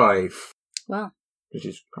CR25. Wow. Which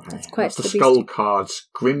is That's quite the the Skull beast. cards,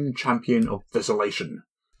 Grim Champion of Desolation.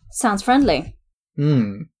 Sounds friendly.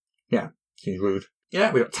 Yeah, seems rude.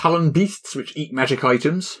 Yeah, we've got Talon Beasts, which eat magic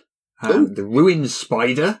items. Ooh. The Ruined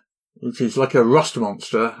Spider, which is like a rust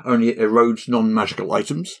monster, only it erodes non-magical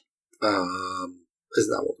items. Isn't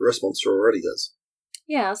that what the Rest Monster already does?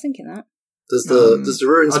 Yeah, I was thinking that. Does the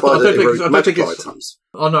Ruined I Spider don't think- I erode don't magical think it's- items?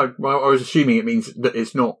 Oh no, well, I was assuming it means that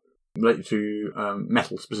it's not related to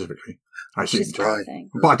metal specifically. I Which is assumed. the Right. thing.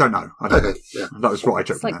 But I don't know. I don't Okay, know. yeah. That was what I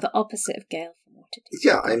took It's from like that. the opposite of Gale from what it is.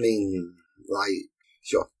 Yeah, I mean, like,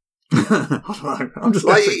 sure. I don't know. I'm just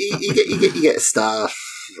Like, guessing. you get stuff,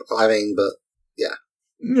 I mean, but, Yeah,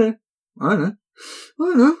 I don't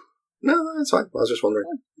know. no, that's fine. I was just wondering.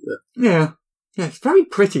 Yeah, it's very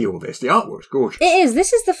pretty. All this, the artwork's gorgeous. It is.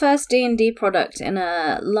 This is the first D&D product in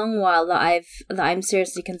a long while that I'm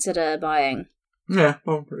seriously consider buying. Yeah,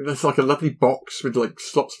 well, it's like a lovely box with like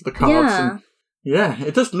slots for the cards. Yeah. And yeah,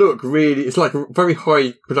 it does look really. It's like a very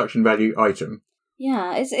high production value item,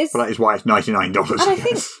 Yeah, it's but that is why it's $99. And I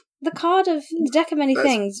think- guess. the card of the deck of many That's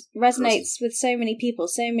things resonates with so many people.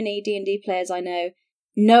 So many D&D players I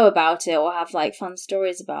know about it or have like fun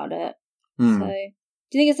stories about it. Hmm. So,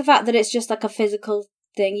 do you think it's the fact that it's just like a physical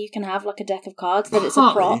thing you can have like a deck of cards, that it's a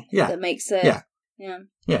Partly, prop yeah. that makes it. Yeah.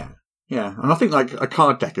 Yeah. Yeah. And I think like a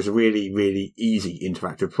card deck is a really, really easy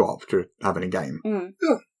interactive prop to have in a game. Mm.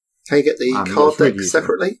 Can you get the And card it's really deck easy.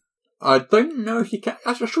 separately? I don't know if you can.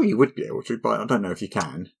 I'm sure you would be able to, but I don't know if you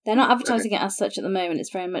can. They're not advertising it as such at the moment.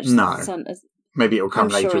 It's very much No. sent as. Maybe it'll come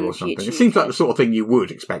I'm sure later in the or something. future It seems you like the sort of thing you would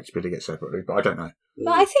expect to be able to get separately, but I don't know.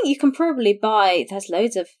 But I think you can probably buy. There's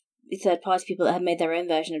loads of third-party people that have made their own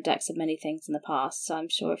version of decks of many things in the past. So I'm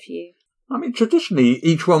sure if you. I mean, traditionally,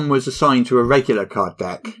 each one was assigned to a regular card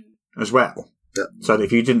deck as well. Yeah. So that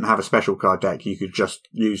if you didn't have a special card deck, you could just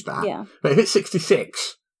use that. Yeah. But if it's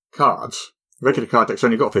 66 cards, regular card deck's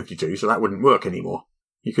only got 52, so that wouldn't work anymore.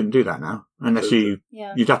 You couldn't do that now. Unless you'd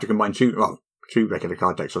have to combine two regular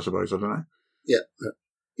card decks, I suppose, I don't know.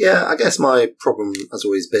 Yeah, I guess my problem has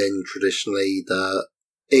always been traditionally that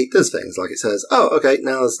it does things like it says, oh, okay,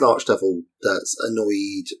 now there's an Archdevil that's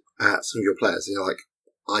annoyed at some of your players. And you're like,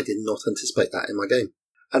 I did not anticipate that in my game.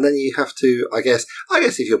 And then you have to, I guess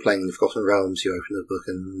if you're playing the Forgotten Realms, you open a book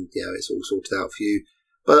and, it's all sorted out for you.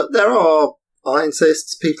 But there are, I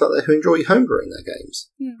insist, people out there who enjoy homebrewing their games.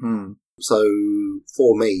 Hmm. So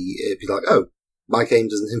for me, it'd be like, oh, my game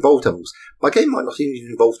doesn't involve devils. My game might not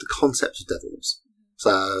even involve the concept of devils. So,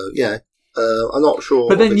 I'm not sure.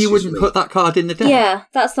 But then you wouldn't put that card in the deck. Yeah,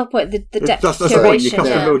 that's the point. The deck That's the curation. point. You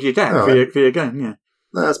custom build your deck for your game, yeah.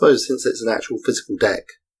 No, I suppose since it's an actual physical deck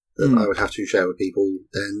that I would have to share with people,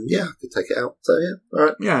 then I could take it out. So all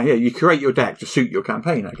right. Yeah, you create your deck to suit your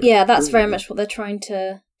campaign, I guess. Yeah, that's very much what they're trying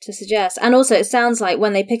to suggest. And also, it sounds like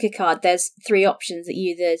when they pick a card, there's 3 options that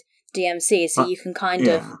you, the DM, see, so you can kind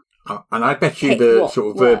of. And I bet you pick the what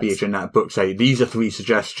sort of works. verbiage in that book say, these are 3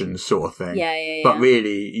 suggestions sort of thing. Yeah. But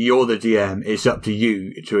really, you're the DM. It's up to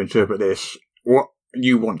you to interpret this. What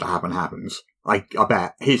you want to happen happens. I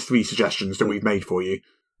bet. Here's 3 suggestions that we've made for you.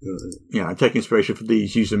 Take inspiration from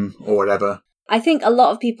these, use them, or whatever. I think a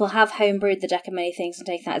lot of people have homebrewed the deck of many things and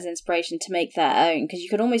taken that as inspiration to make their own, because you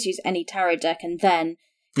could almost use any tarot deck and then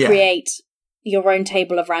create your own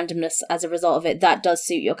table of randomness as a result of it that does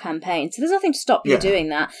suit your campaign. So there's nothing to stop you doing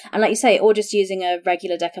that. And like you say, or just using a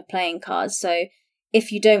regular deck of playing cards. So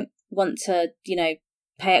if you don't want to,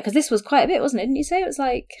 pay it, because this was quite a bit, wasn't it? Didn't you say it was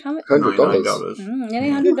like how much? $100. Nearly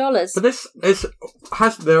 $100.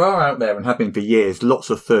 But there are out there and have been for years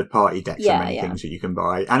lots of third-party decks and many things that you can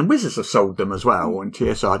buy, and Wizards have sold them as well on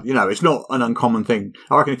TSR. It's not an uncommon thing.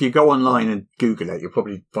 I reckon if you go online and Google it, you'll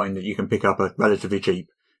probably find that you can pick up a relatively cheap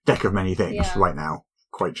deck of many things right now,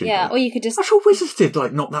 quite cheaply. Yeah, or you could just. I'm sure Wizards did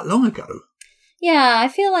not that long ago. Yeah, I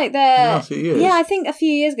feel like they're. Last few years. Yeah, I think a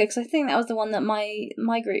few years ago, because I think that was the one that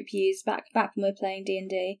my group used back when we were playing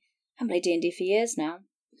D&D. I haven't played D&D for years now.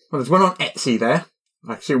 Well, there's one on Etsy there.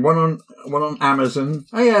 I see one on Amazon.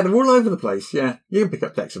 Oh yeah, they're all over the place. Yeah, you can pick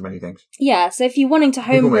up decks of many things. Yeah, so if you're wanting to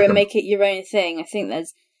People homebrew make and them. make it your own thing, I think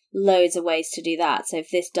there's loads of ways to do that. So if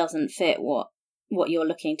this doesn't fit what you're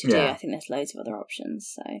looking to do, I think there's loads of other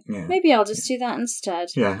options. So maybe I'll just do that instead.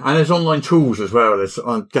 Yeah, and there's online tools as well. There's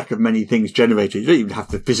a deck of many things generated. You don't even have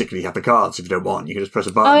to physically have the cards if you don't want. You can just press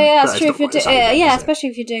a button. Oh yeah, that's But true. it's If you're not quite the same, is it? especially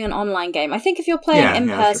if you're doing an online game. I think if you're playing in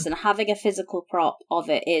person, having a physical prop of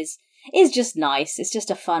it is just nice. It's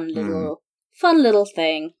just a fun little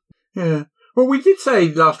thing. Yeah. Well, we did say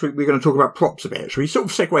last week we were going to talk about props a bit. Should we sort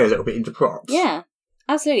of segue a little bit into props? Yeah,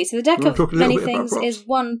 absolutely. So the deck You wanna of talk a little many bit about things props? is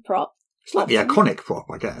one prop. It's like the iconic prop,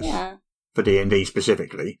 I guess. Yeah. For D&D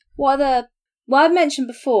specifically. What other? Well, I've mentioned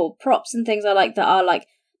before props and things I like that are like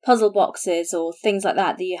puzzle boxes or things like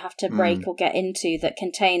that you have to break or get into that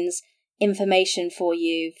contains information for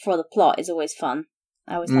you for the plot is always fun.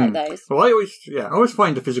 I always like those. Well, I always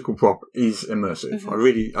find a physical prop is immersive.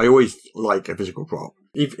 I always like a physical prop.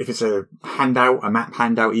 If it's a handout, a map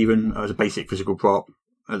handout even, as a basic physical prop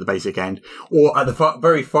at the basic end, or at the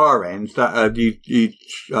very far end, that you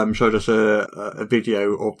showed us a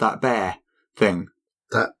video of that bear thing.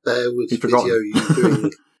 That bear was You've video forgotten. you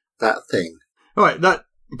doing that thing. All right, that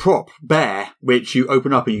prop bear, which you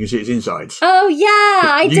open up and you can see its insides. Oh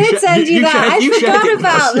yeah, I did send you that. I forgot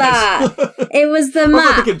about that. It was the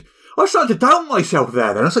map. I started to doubt myself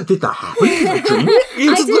there. Then I was like, "Did that happen? Did I dream it?" He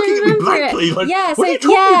was I just do looking at me remember blankly, it. like, Yeah, "What are you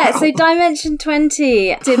talking about?" so Dimension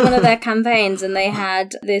 20 did one of their campaigns, and they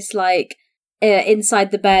had this like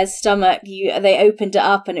inside the bear's stomach. They opened it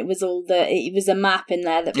up, and it was a map in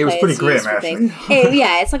there that It was players pretty used grim, for things. actually.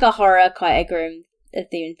 It's like a horror, quite a grim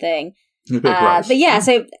themed thing. It was a bit gross. But yeah,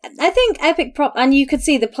 so I think epic prop, and you could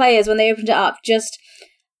see the players when they opened it up.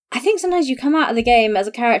 I think sometimes you come out of the game as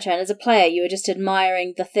a character, and as a player, you were just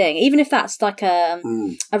admiring the thing, even if that's like a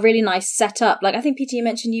really nice setup. Like I think Peter, you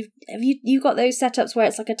mentioned you got those setups where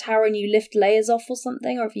it's like a tower and you lift layers off or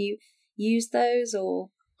something, or have you use those, or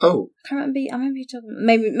Oh, I can't remember. I remember you talking.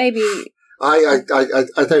 Maybe. I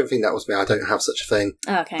don't think that was me. I don't have such a thing.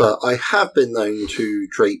 Oh, okay. But I have been known to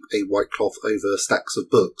drape a white cloth over stacks of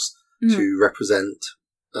books to represent.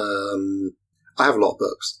 I have a lot of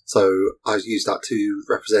books, so I use that to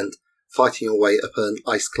represent fighting your way up an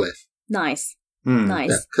ice cliff. Nice. Mm.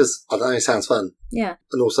 Nice. Because I don't know, it sounds fun. Yeah.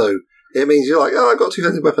 And also, it means you're like, oh, I've got a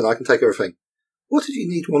two-handed weapon, I can take everything. What if you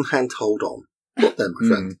need one hand to hold on? What then, my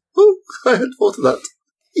friend? Oh, I hadn't thought of that.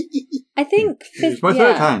 I think It's my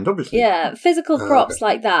third hand, obviously. Yeah, physical props okay.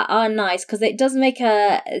 like that are nice because it does make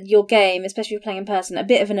your game, especially if you're playing in person, a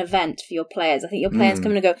bit of an event for your players. I think your players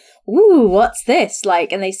come in and go, "Ooh, what's this?"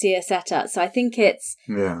 Like, and they see a setup. So I think it's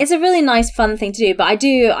a really nice, fun thing to do. But I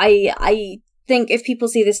think if people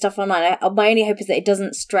see this stuff online, my only hope is that it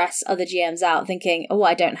doesn't stress other GMs out, thinking, "Oh,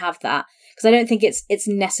 I don't have that." Because I don't think it's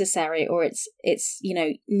necessary or it's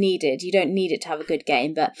needed. You don't need it to have a good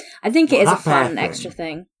game, but I think it is a fun extra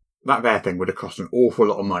thing. That bear thing would have cost an awful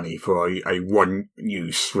lot of money for a one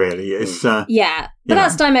use, really. It's but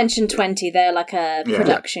that's Dimension 20. They're like a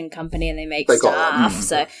production company and they make stuff.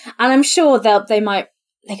 So, and I'm sure they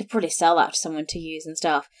could probably sell that to someone to use and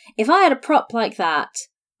stuff. If I had a prop like that,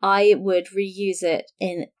 I would reuse it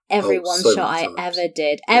in every one shot I ever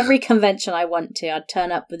did. Every convention I went to, I'd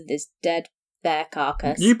turn up with this dead bear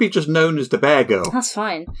carcass. You'd be just known as the bear girl. That's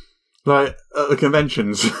fine. Like, at the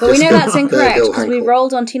conventions. But we know that's incorrect, because we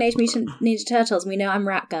rolled on Teenage Mutant Ninja Turtles, and we know I'm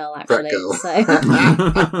Rat Girl, actually. Rat Girl.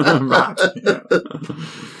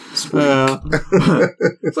 So.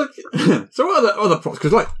 So what are other props?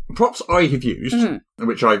 Because, like, props I have used,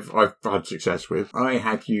 which I've had success with, I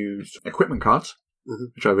have used equipment cards,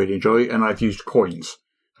 which I really enjoy, and I've used coins,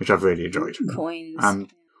 which I've really enjoyed. Coins.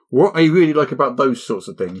 What I really like about those sorts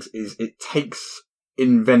of things is it takes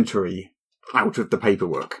inventory out of the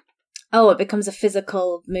paperwork. Oh, it becomes a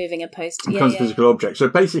physical moving opposed to... It becomes a physical object. So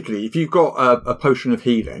basically, if you've got a potion of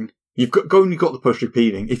healing, you've only got the potion of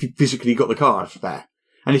healing if you've physically got the card there.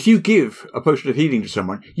 And if you give a potion of healing to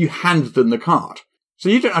someone, you hand them the card. So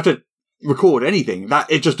you don't have to record anything.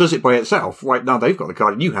 It just does it by itself. Right now they've got the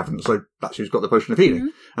card and you haven't, so that's who's got the potion of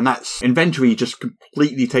healing. And that's inventory just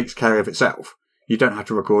completely takes care of itself. You don't have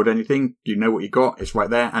to record anything. You know what you got. It's right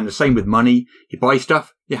there. And the same with money. You buy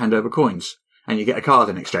stuff, you hand over coins, and you get a card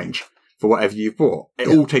in exchange for whatever you've bought. It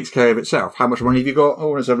all takes care of itself. How much money have you got?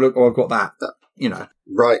 Oh, let's have a look. Oh, I've got that.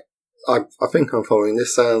 Right. I think I'm following.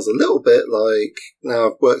 This sounds a little bit like, now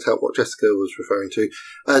I've worked out what Jessica was referring to,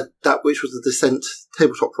 that which was the Descent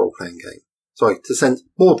tabletop role-playing game. Sorry, Descent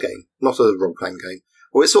board game, not a role-playing game.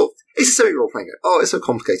 Well, it's a semi-role-playing game. Oh, it's so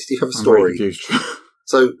complicated. You have a story. I'm very confused.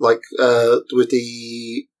 So, like, with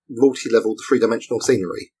the multi-level, the three-dimensional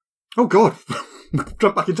scenery. Oh, God.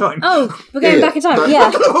 Jump back in time. Oh, we're going back in time, yeah.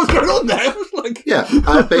 I don't know what's going on there. I was like... Yeah,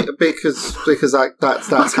 because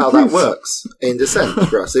that's how that works in Descent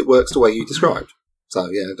for us. It works the way you described. So,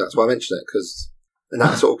 yeah, that's why I mentioned it, and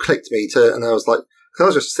that sort of clicked me and I was like, can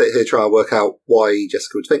I just sit here trying to work out why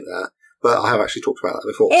Jessica would think that? But I have actually talked about that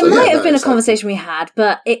before. It might have been a conversation we had,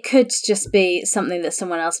 but it could just be something that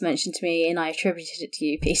someone else mentioned to me and I attributed it to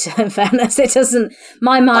you, Peter. In fairness, it doesn't...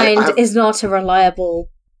 My mind is not a reliable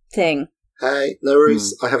thing. Hey, no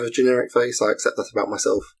worries. I have a generic face. I accept that about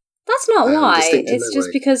myself. That's not why. It's just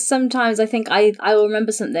because sometimes I think I will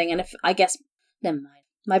remember something, and if I guess, never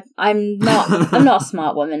mind. I'm not a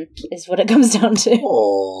smart woman. Is what it comes down to.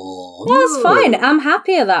 Oh, that's fine. I'm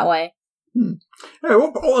happier that way. Yeah,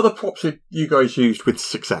 what other props have you guys used with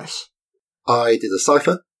success? I did a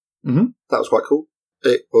cipher. That was quite cool.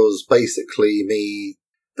 It was basically me.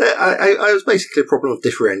 I was basically a problem of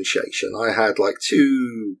differentiation. I had like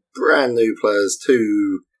 2 brand new players,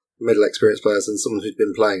 2 middle experienced players, and someone who'd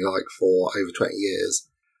been playing like for over 20 years.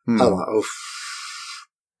 I'm like,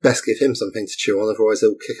 best give him something to chew on, otherwise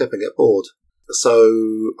he'll kick up and get bored.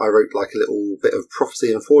 So I wrote like a little bit of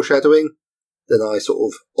prophecy and foreshadowing. Then I sort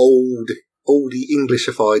of oldie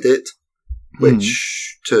Englishified it,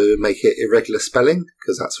 which to make it irregular spelling,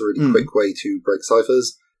 because that's a really quick way to break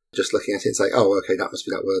ciphers. Just looking at it and saying, oh, okay, that must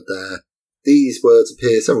be that word there. These words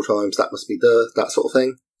appear several times, that must be that sort of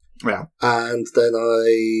thing. Yeah. And then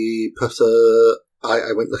I put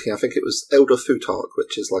I went looking, I think it was Elder Futhark,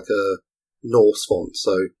 which is like a Norse font,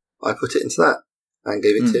 so I put it into that and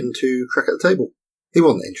gave it to him to crack at the table. He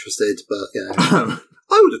wasn't interested, but yeah,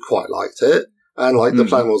 I would have quite liked it. And like the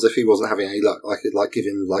plan was, if he wasn't having any luck, I could like give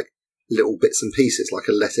him like little bits and pieces, like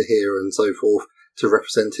a letter here and so forth, to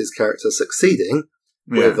represent his character succeeding.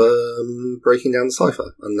 With breaking down the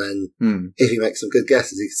cipher, and then if he makes some good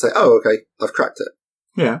guesses, he can say, "Oh, okay, I've cracked it."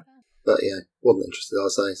 Yeah, but yeah, wasn't interested. I'd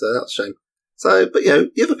say so. That's a shame. So, but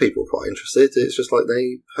the other people are quite interested. It's just like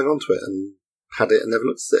they hung on to it and had it and never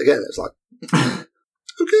looked at it again. It's like,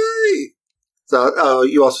 okay. So,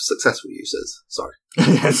 you asked for successful users. Sorry.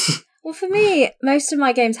 Yes. Well, for me, most of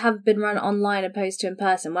my games have been run online opposed to in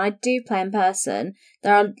person. When I do play in person,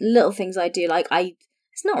 there are little things I do. Like,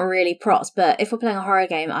 it's not really props, but if we're playing a horror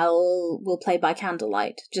game, we'll play by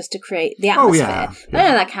candlelight just to create the atmosphere. I don't know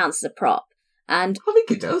if that counts as a prop. And I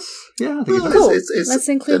think it does. Yeah, I think it does. Cool. It's Let's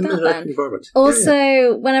include that then. Environment.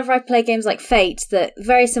 Also, whenever I play games like Fate, that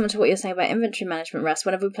very similar to what you're saying about inventory management, Russ,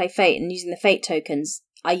 whenever we play Fate and using the Fate tokens,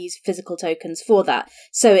 I use physical tokens for that.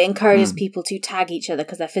 So it encourages people to tag each other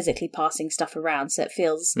because they're physically passing stuff around. So it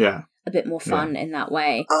feels a bit more fun in that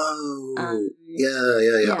way. Oh,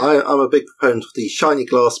 yeah. I'm a big proponent of the Shiny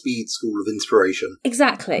Glass Bead School of Inspiration.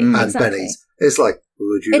 Exactly. And Benny's. It's like,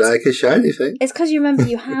 would you like a shiny thing? It's because you remember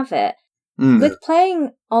you have it. With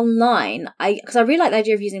playing online, because I really like the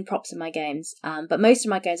idea of using props in my games, but most of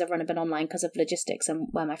my games I've run have been online because of logistics and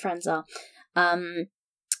where my friends are.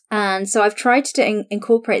 And so I've tried to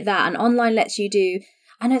incorporate that, and online lets you do,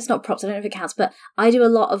 I know it's not props, I don't know if it counts, but I do a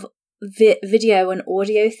lot of video and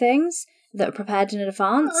audio things that are prepared in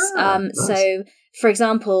advance. Nice. So, for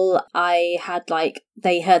example, I had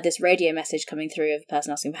they heard this radio message coming through of a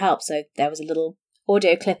person asking for help, so there was a little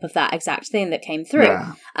audio clip of that exact thing that came through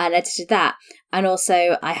and edited that. And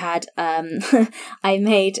also I had I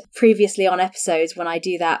made previously on episodes, when I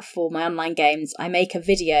do that for my online games, I make a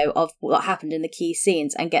video of what happened in the key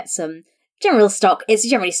scenes and get some generally stock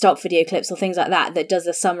video clips or things like that does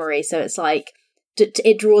a summary. So it's like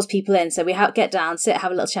it draws people in. So we get down, sit,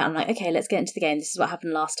 have a little chat. I'm like, okay, let's get into the game. This is what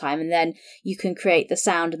happened last time. And then you can create the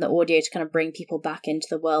sound and the audio to kind of bring people back into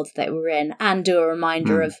the world that we're in and do a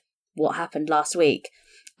reminder of what happened last week.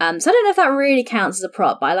 So I don't know if that really counts as a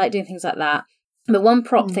prop, but I like doing things like that. But one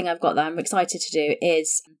prop thing I've got that I'm excited to do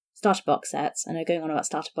is starter box sets. I know going on about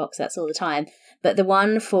starter box sets all the time, but the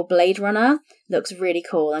one for Blade Runner looks really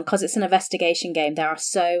cool. And because it's an investigation game, there are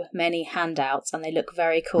so many handouts and they look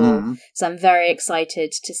very cool. So I'm very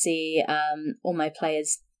excited to see all my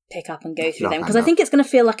players pick up and go through them, because I think it's going to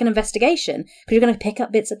feel like an investigation, because you're going to pick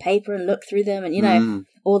up bits of paper and look through them and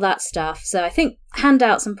all that stuff. So I think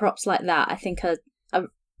handouts and props like that I think are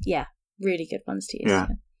really good ones to use.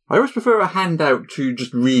 I always prefer a handout to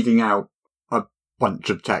just reading out a bunch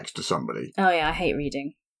of text to somebody. Oh yeah, I hate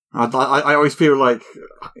reading. I always feel like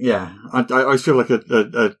I always feel like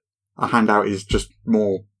a handout is just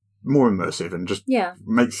more immersive and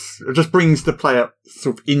just brings the player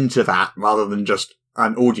sort of into that rather than just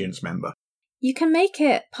an audience member. You can make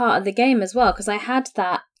it part of the game as well, because I had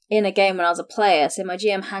that in a game when I was a player. So my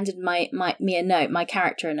GM handed me a note, my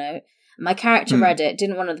character a note. My character read it,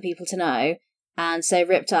 didn't want other people to know, and so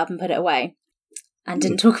ripped it up and put it away, and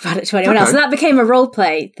didn't talk about it to anyone else. So that became a role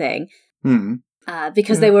play thing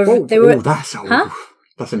because they were.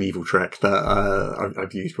 That's an evil trick that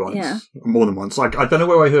I've used once, more than once. I don't know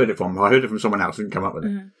where I heard it from. I heard it from someone else who didn't come up with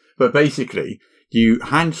it. But basically, you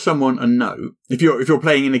hand someone a note. If you're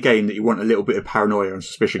playing in a game that you want a little bit of paranoia and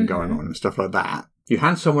suspicion going on and stuff like that, you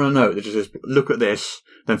hand someone a note that just says, "Look at this,"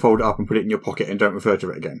 then fold it up and put it in your pocket and don't refer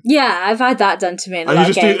to it again. Yeah, I've had that done to me in a lot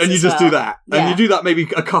of games. And you just do that. And you do that maybe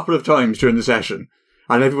a couple of times during the session.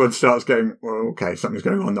 And everyone starts going, well, okay, something's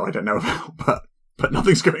going on that I don't know about, but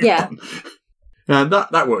nothing's going on. And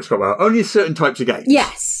that works quite well. Only certain types of games.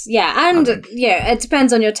 Yes, and it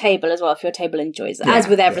depends on your table as well, if your table enjoys it. As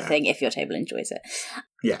with everything, if your table enjoys it.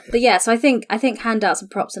 But so I think handouts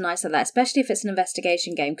and props are nice like that, especially if it's an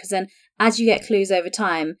investigation game, because then as you get clues over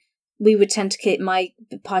time, we would tend to keep, my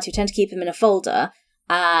party would tend to keep them in a folder,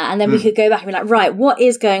 and then we could go back and be like, right, what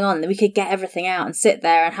is going on? And then we could get everything out and sit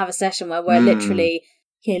there and have a session where we're literally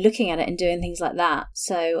looking at it and doing things like that.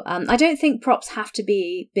 So I don't think props have to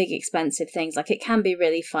be big, expensive things. Like, it can be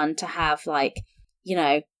really fun to have, like,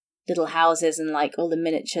 little houses and, like, all the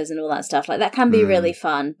miniatures and all that stuff. Like, that can be really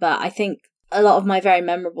fun. But I think a lot of my very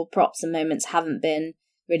memorable props and moments haven't been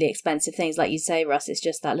really expensive things. Like you say, Russ, it's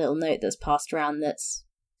just that little note that's passed around that's,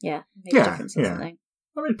 made a difference or something.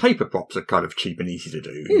 I mean, paper props are kind of cheap and easy to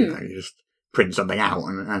do. You just print something out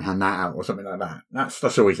and hand that out or something like that.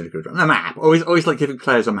 That's always a good one. A map. Always like giving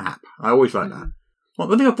players a map. I always like that. Well,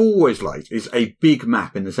 the thing I've always liked is a big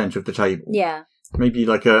map in the centre of the table. Yeah. Maybe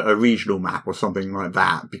like a regional map or something like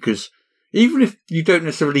that, because even if you don't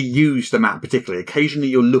necessarily use the map particularly, occasionally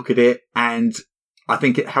you'll look at it and I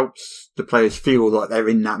think it helps the players feel like they're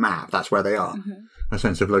in that map. That's where they are. A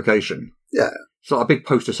sense of location. Yeah. So a big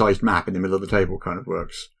poster-sized map in the middle of the table kind of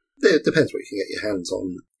works. It depends what you can get your hands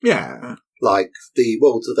on. Yeah. Like the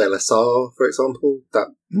Worlds of LSR, for example, that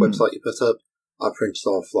website you put up. I printed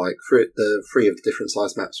off like three of the different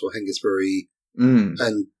size maps for Hengistbury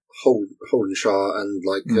and Holdenshire and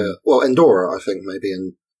Endora, I think maybe,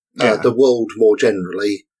 and the world more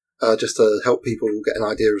generally, just to help people get an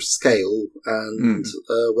idea of scale and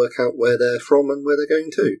work out where they're from and where they're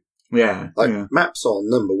going to. Yeah. Maps are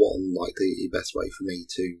number one, like the best way for me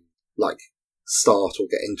to like start or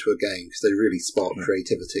get into a game because they really spark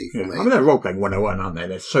creativity for me. I mean, they're role-playing 101, aren't they?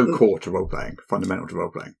 They're so core to role-playing, fundamental to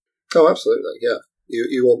role-playing. Oh, absolutely, yeah.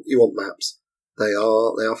 You want maps. They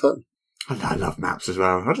are fun. I love maps as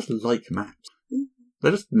well. I just like maps.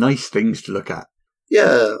 They're just nice things to look at.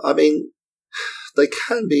 Yeah, I mean, they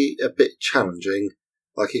can be a bit challenging.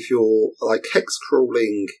 Like if you're like hex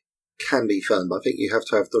crawling can be fun, but I think you have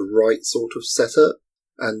to have the right sort of setup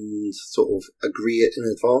and sort of agree it in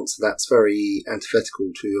advance. That's very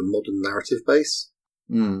antithetical to a modern narrative base.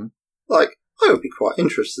 Like, I would be quite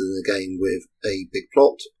interested in a game with a big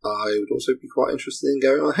plot. I would also be quite interested in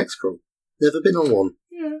going on a hex crawl. Never been on one.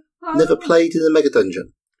 Never played in a mega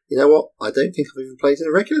dungeon. You know what? I don't think I've even played in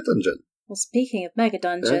a regular dungeon. Well, speaking of mega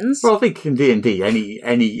dungeons... Well, I think in D&D,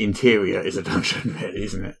 any interior is a dungeon, really,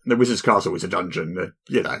 isn't it? The Wizard's Castle is a dungeon.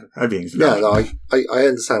 Everything's a dungeon. No, I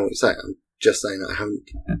understand what you're saying. I'm just saying that I haven't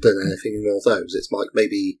done anything in one of those. It's like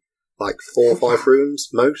maybe like 4 or 5 rooms,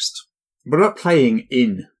 most. What about playing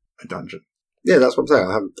in a dungeon? Yeah, that's what I'm saying.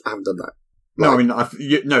 I haven't done that. No, I mean,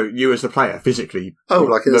 you as the player, physically. Oh,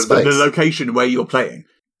 like in the space. The location where you're playing.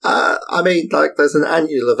 I mean, like, there's an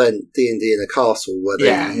annual event, D&D in a castle, where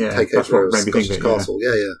they take over a Scottish castle.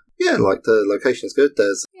 Yeah, like, the location is good.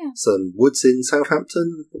 There's some woods in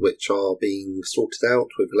Southampton, which are being sorted out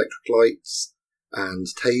with electric lights and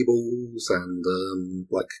tables and,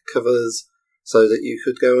 covers, so that you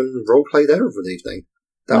could go and roleplay there of an evening.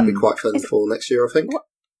 That would be quite fun for next year, I think.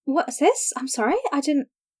 What's this? I'm sorry, I didn't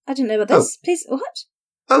know about this. Please, what?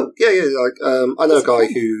 Oh, yeah, I know a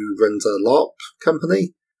guy who runs a LARP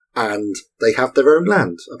company, and they have their own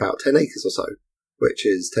land, about 10 acres or so, which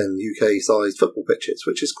is 10 UK-sized football pitches,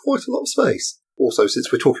 which is quite a lot of space. Also,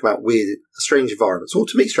 since we're talking about weird, strange environments, or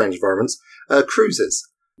to me strange environments, cruises.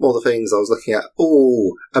 One of the things I was looking at,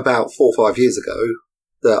 about 4 or 5 years ago,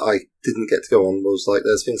 that I didn't get to go on was, like,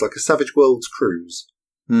 there's things like a Savage Worlds cruise,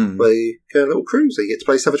 where you go on a little cruise, and you get to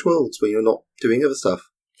play Savage Worlds when you're not doing other stuff.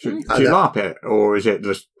 Do you LARP it, or is it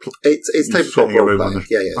just... It's tabletop role-playing.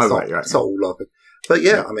 It's not all LARPing. But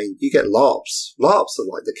yeah, I mean, you get LARPs. LARPs are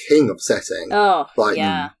like the king of setting. Oh,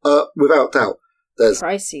 yeah. Without doubt. There's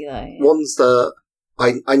pricey though. Yeah. Ones that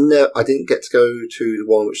I didn't get to go to the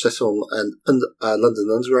one which set on an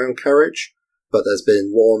London Underground carriage, but there's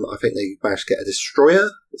been one, I think they managed to get a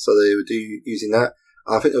destroyer, so they were using that.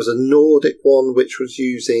 I think there was a Nordic one which was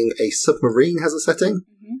using a submarine as a setting.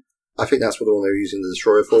 I think that's what the one they were using the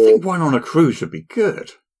destroyer for. I think one on a cruise would be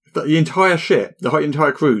good. The entire ship, the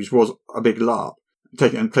entire cruise was a big LARP.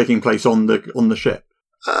 Taking place on the ship.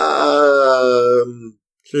 So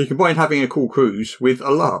you combine having a cool cruise with a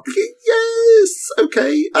LARP. Yes,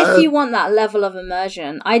 okay. If you want that level of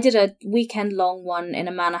immersion, I did a weekend-long one in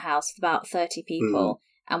a manor house with about 30 people,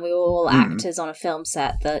 and we were all actors on a film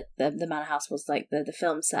set. The manor house was like the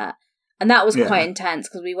film set, and that was quite intense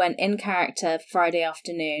because we went in character Friday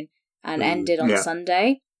afternoon and ended on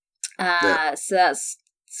Sunday. So that's.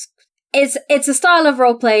 It's a style of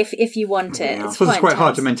roleplay if you want it. Yeah, it's quite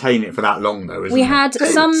hard to maintain it for that long, though, isn't it? We had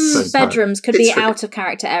some bedrooms could be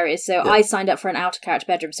out-of-character areas, so I signed up for an out-of-character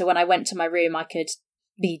bedroom, so when I went to my room, I could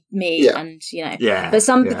be me and,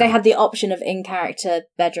 But they had the option of in-character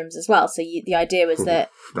bedrooms as well, so the idea was that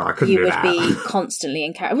you would be constantly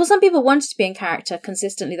in character. Well, some people wanted to be in character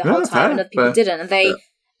consistently the whole time, and other people didn't, and they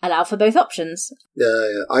allow for both options.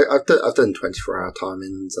 Yeah. I've done 24-hour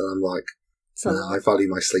timings, and I'm like, I value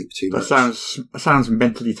my sleep too much. That sounds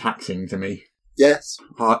mentally taxing to me. Yes,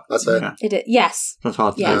 that's fair. Yeah. It is. Yes, that's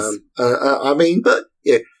hard to do. I mean, but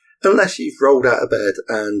unless you've rolled out of bed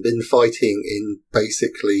and been fighting in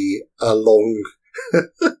basically a long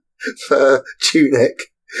fur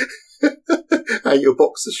tunic and your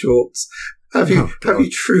boxer shorts, have you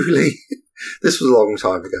truly? This was a long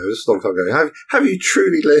time ago. Have you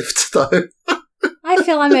truly lived though? I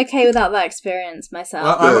feel I'm okay without that experience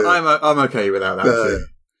myself. I'm okay without that.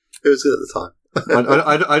 It was good at the time.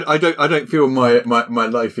 I don't feel my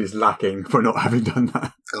life is lacking for not having done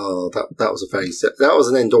that. Oh, that was that was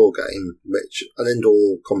an indoor game, which an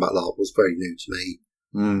indoor combat LARP was very new to me.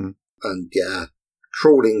 And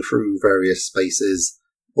crawling through various spaces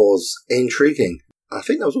was intriguing. I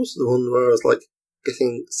think that was also the one where I was like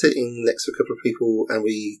sitting next to a couple of people, and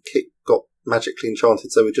we got magically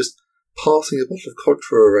enchanted, so we're just passing a bottle of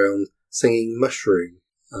Contra around, singing Mushroom.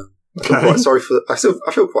 I feel quite sorry for. I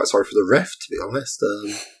feel quite sorry for the ref, to be honest. I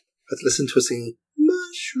had to listen to her singing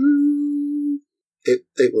 "Mushroom." It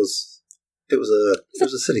was a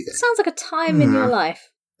silly game. Sounds like a time in your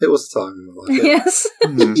life. It was a time in my life. Yeah. Yes.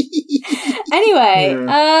 Anyway,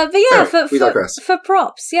 but yeah, we digress. for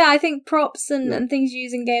props, yeah, I think props and things you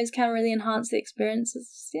use in games can really enhance the experience.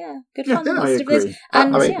 It's good fun. I Positive agree.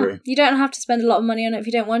 And I agree. you don't have to spend a lot of money on it if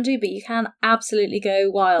you don't want to, but you can absolutely go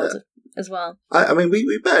wild as well. I mean,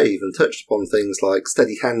 we may even touched upon things like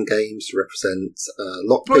steady hand games to represent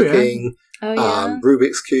lockpicking,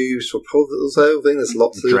 Rubik's Cubes for puzzle solving. There's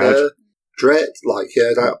lots to do there. Dread,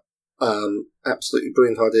 that absolutely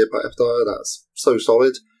brilliant idea by Epidire. That's so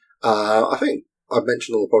solid. I think I've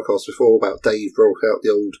mentioned on the podcast before about Dave brought out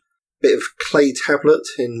the old bit of clay tablet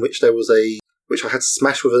in which there was which I had to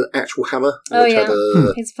smash with an actual hammer. He's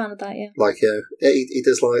a fan of that, yeah. He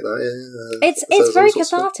does like that, yeah. It's very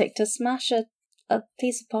cathartic to smash a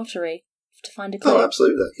piece of pottery to find a clay. Oh,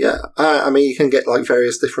 absolutely, yeah. I mean, you can get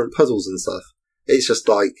various different puzzles and stuff. It's just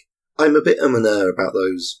I'm a bit and ah about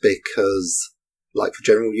those because, for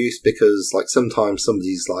general use, because sometimes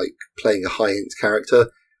somebody's playing a high-end character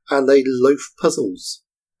and they loaf puzzles.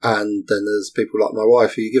 And then there's people like my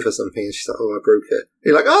wife who you give her something and she's like, oh, I broke it.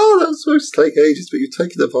 You're like, oh, that was supposed to take ages, but you've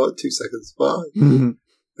taken it apart in 2 seconds. Bye.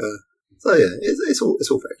 So yeah, it's all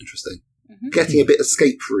very interesting. Mm-hmm. Getting a bit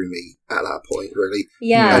escape roomy at that point, really.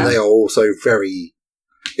 Yeah. And they are also very...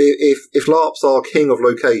 If LARPs are king of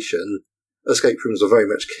location, escape rooms are very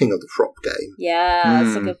much king of the prop game. Yeah,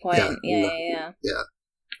 that's a good point. Yeah.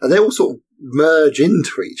 And they all sort of merge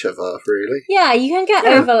into each other, really. Yeah, you can get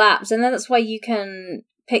overlaps, and then that's why you can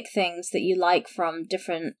pick things that you like from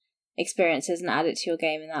different experiences and add it to your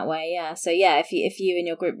game in that way. Yeah. So yeah, if you and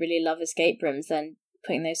your group really love escape rooms, then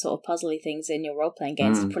putting those sort of puzzly things in your role-playing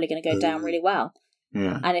games is probably going to go down really well.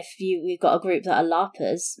 Yeah. And if we've got a group that are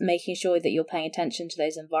LARPers, making sure that you're paying attention to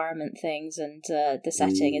those environment things and the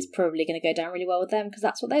setting is probably going to go down really well with them because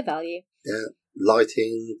that's what they value. Yeah,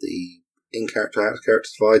 lighting, the in-character, out-of-character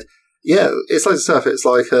divide. Yeah, it's like stuff. It's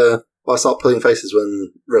like I start pulling faces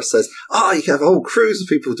when Russ says, you can have a whole cruise of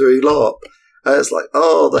people doing LARP. It's like,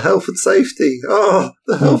 the health and safety.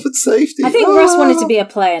 The health and safety. I think Russ wanted to be a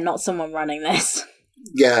player, not someone running this.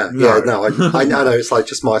 Yeah, no, I know. It's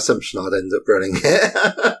just my assumption I'd end up running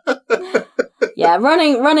it. Yeah,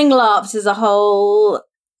 running LARPs is a whole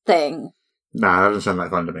thing. No, that doesn't sound like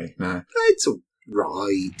fun to me. No, it's all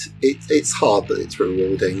right. It's hard, but it's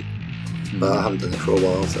rewarding. But I haven't done it for a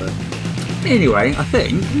while, so. Anyway, I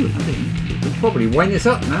think we'll probably wind this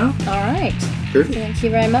up now. All right. Good. Thank you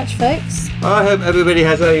very much, folks. I hope everybody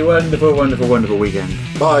has a wonderful, wonderful, wonderful weekend.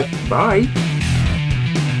 Bye. Bye.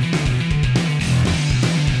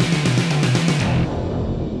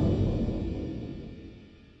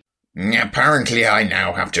 Apparently I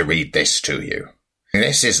now have to read this to you.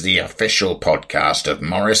 This is the official podcast of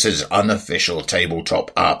Morris's unofficial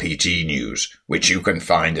tabletop RPG news, which you can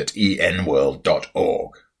find at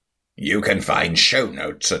enworld.org. You can find show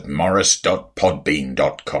notes at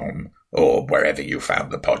morris.podbean.com or wherever you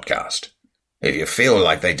found the podcast. If you feel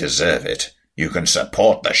like they deserve it, you can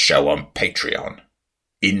support the show on Patreon.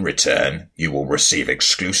 In return, you will receive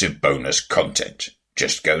exclusive bonus content.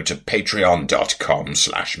 Just go to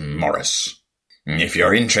patreon.com/Morris. If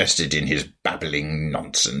you're interested in his babbling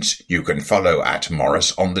nonsense, you can follow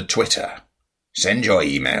 @Morris on the Twitter. Send your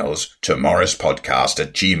emails to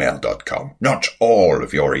morrispodcast@gmail.com. Not all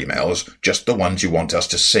of your emails, just the ones you want us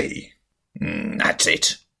to see. That's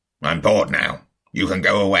it. I'm bored now. You can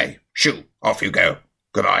go away. Shoo, off you go.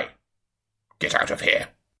 Goodbye. Get out of here.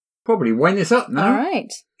 Probably wind this up now. All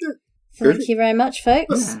right. Thank you very much,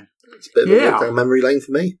 folks. Yeah. It's a bit of a walk down memory lane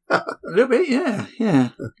for me. A little bit, yeah.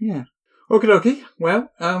 Okie dokie. Well,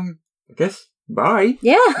 I guess bye.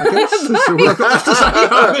 Yeah. I guess. That's all I've got to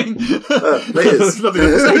say. There's nothing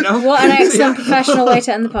else to say now. What an excellent professional way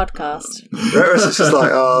to end the podcast. It's just like,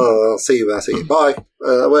 I'll see you when I see you. Bye.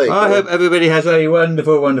 Away. I hope everybody has a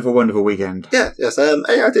wonderful, wonderful, wonderful weekend. Yeah, yes.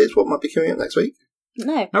 Any ideas what might be coming up next week?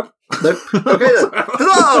 No. Nope. Okay then.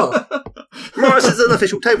 Huzzah! Morris's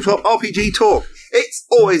unofficial tabletop RPG talk. It's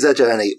always a journey,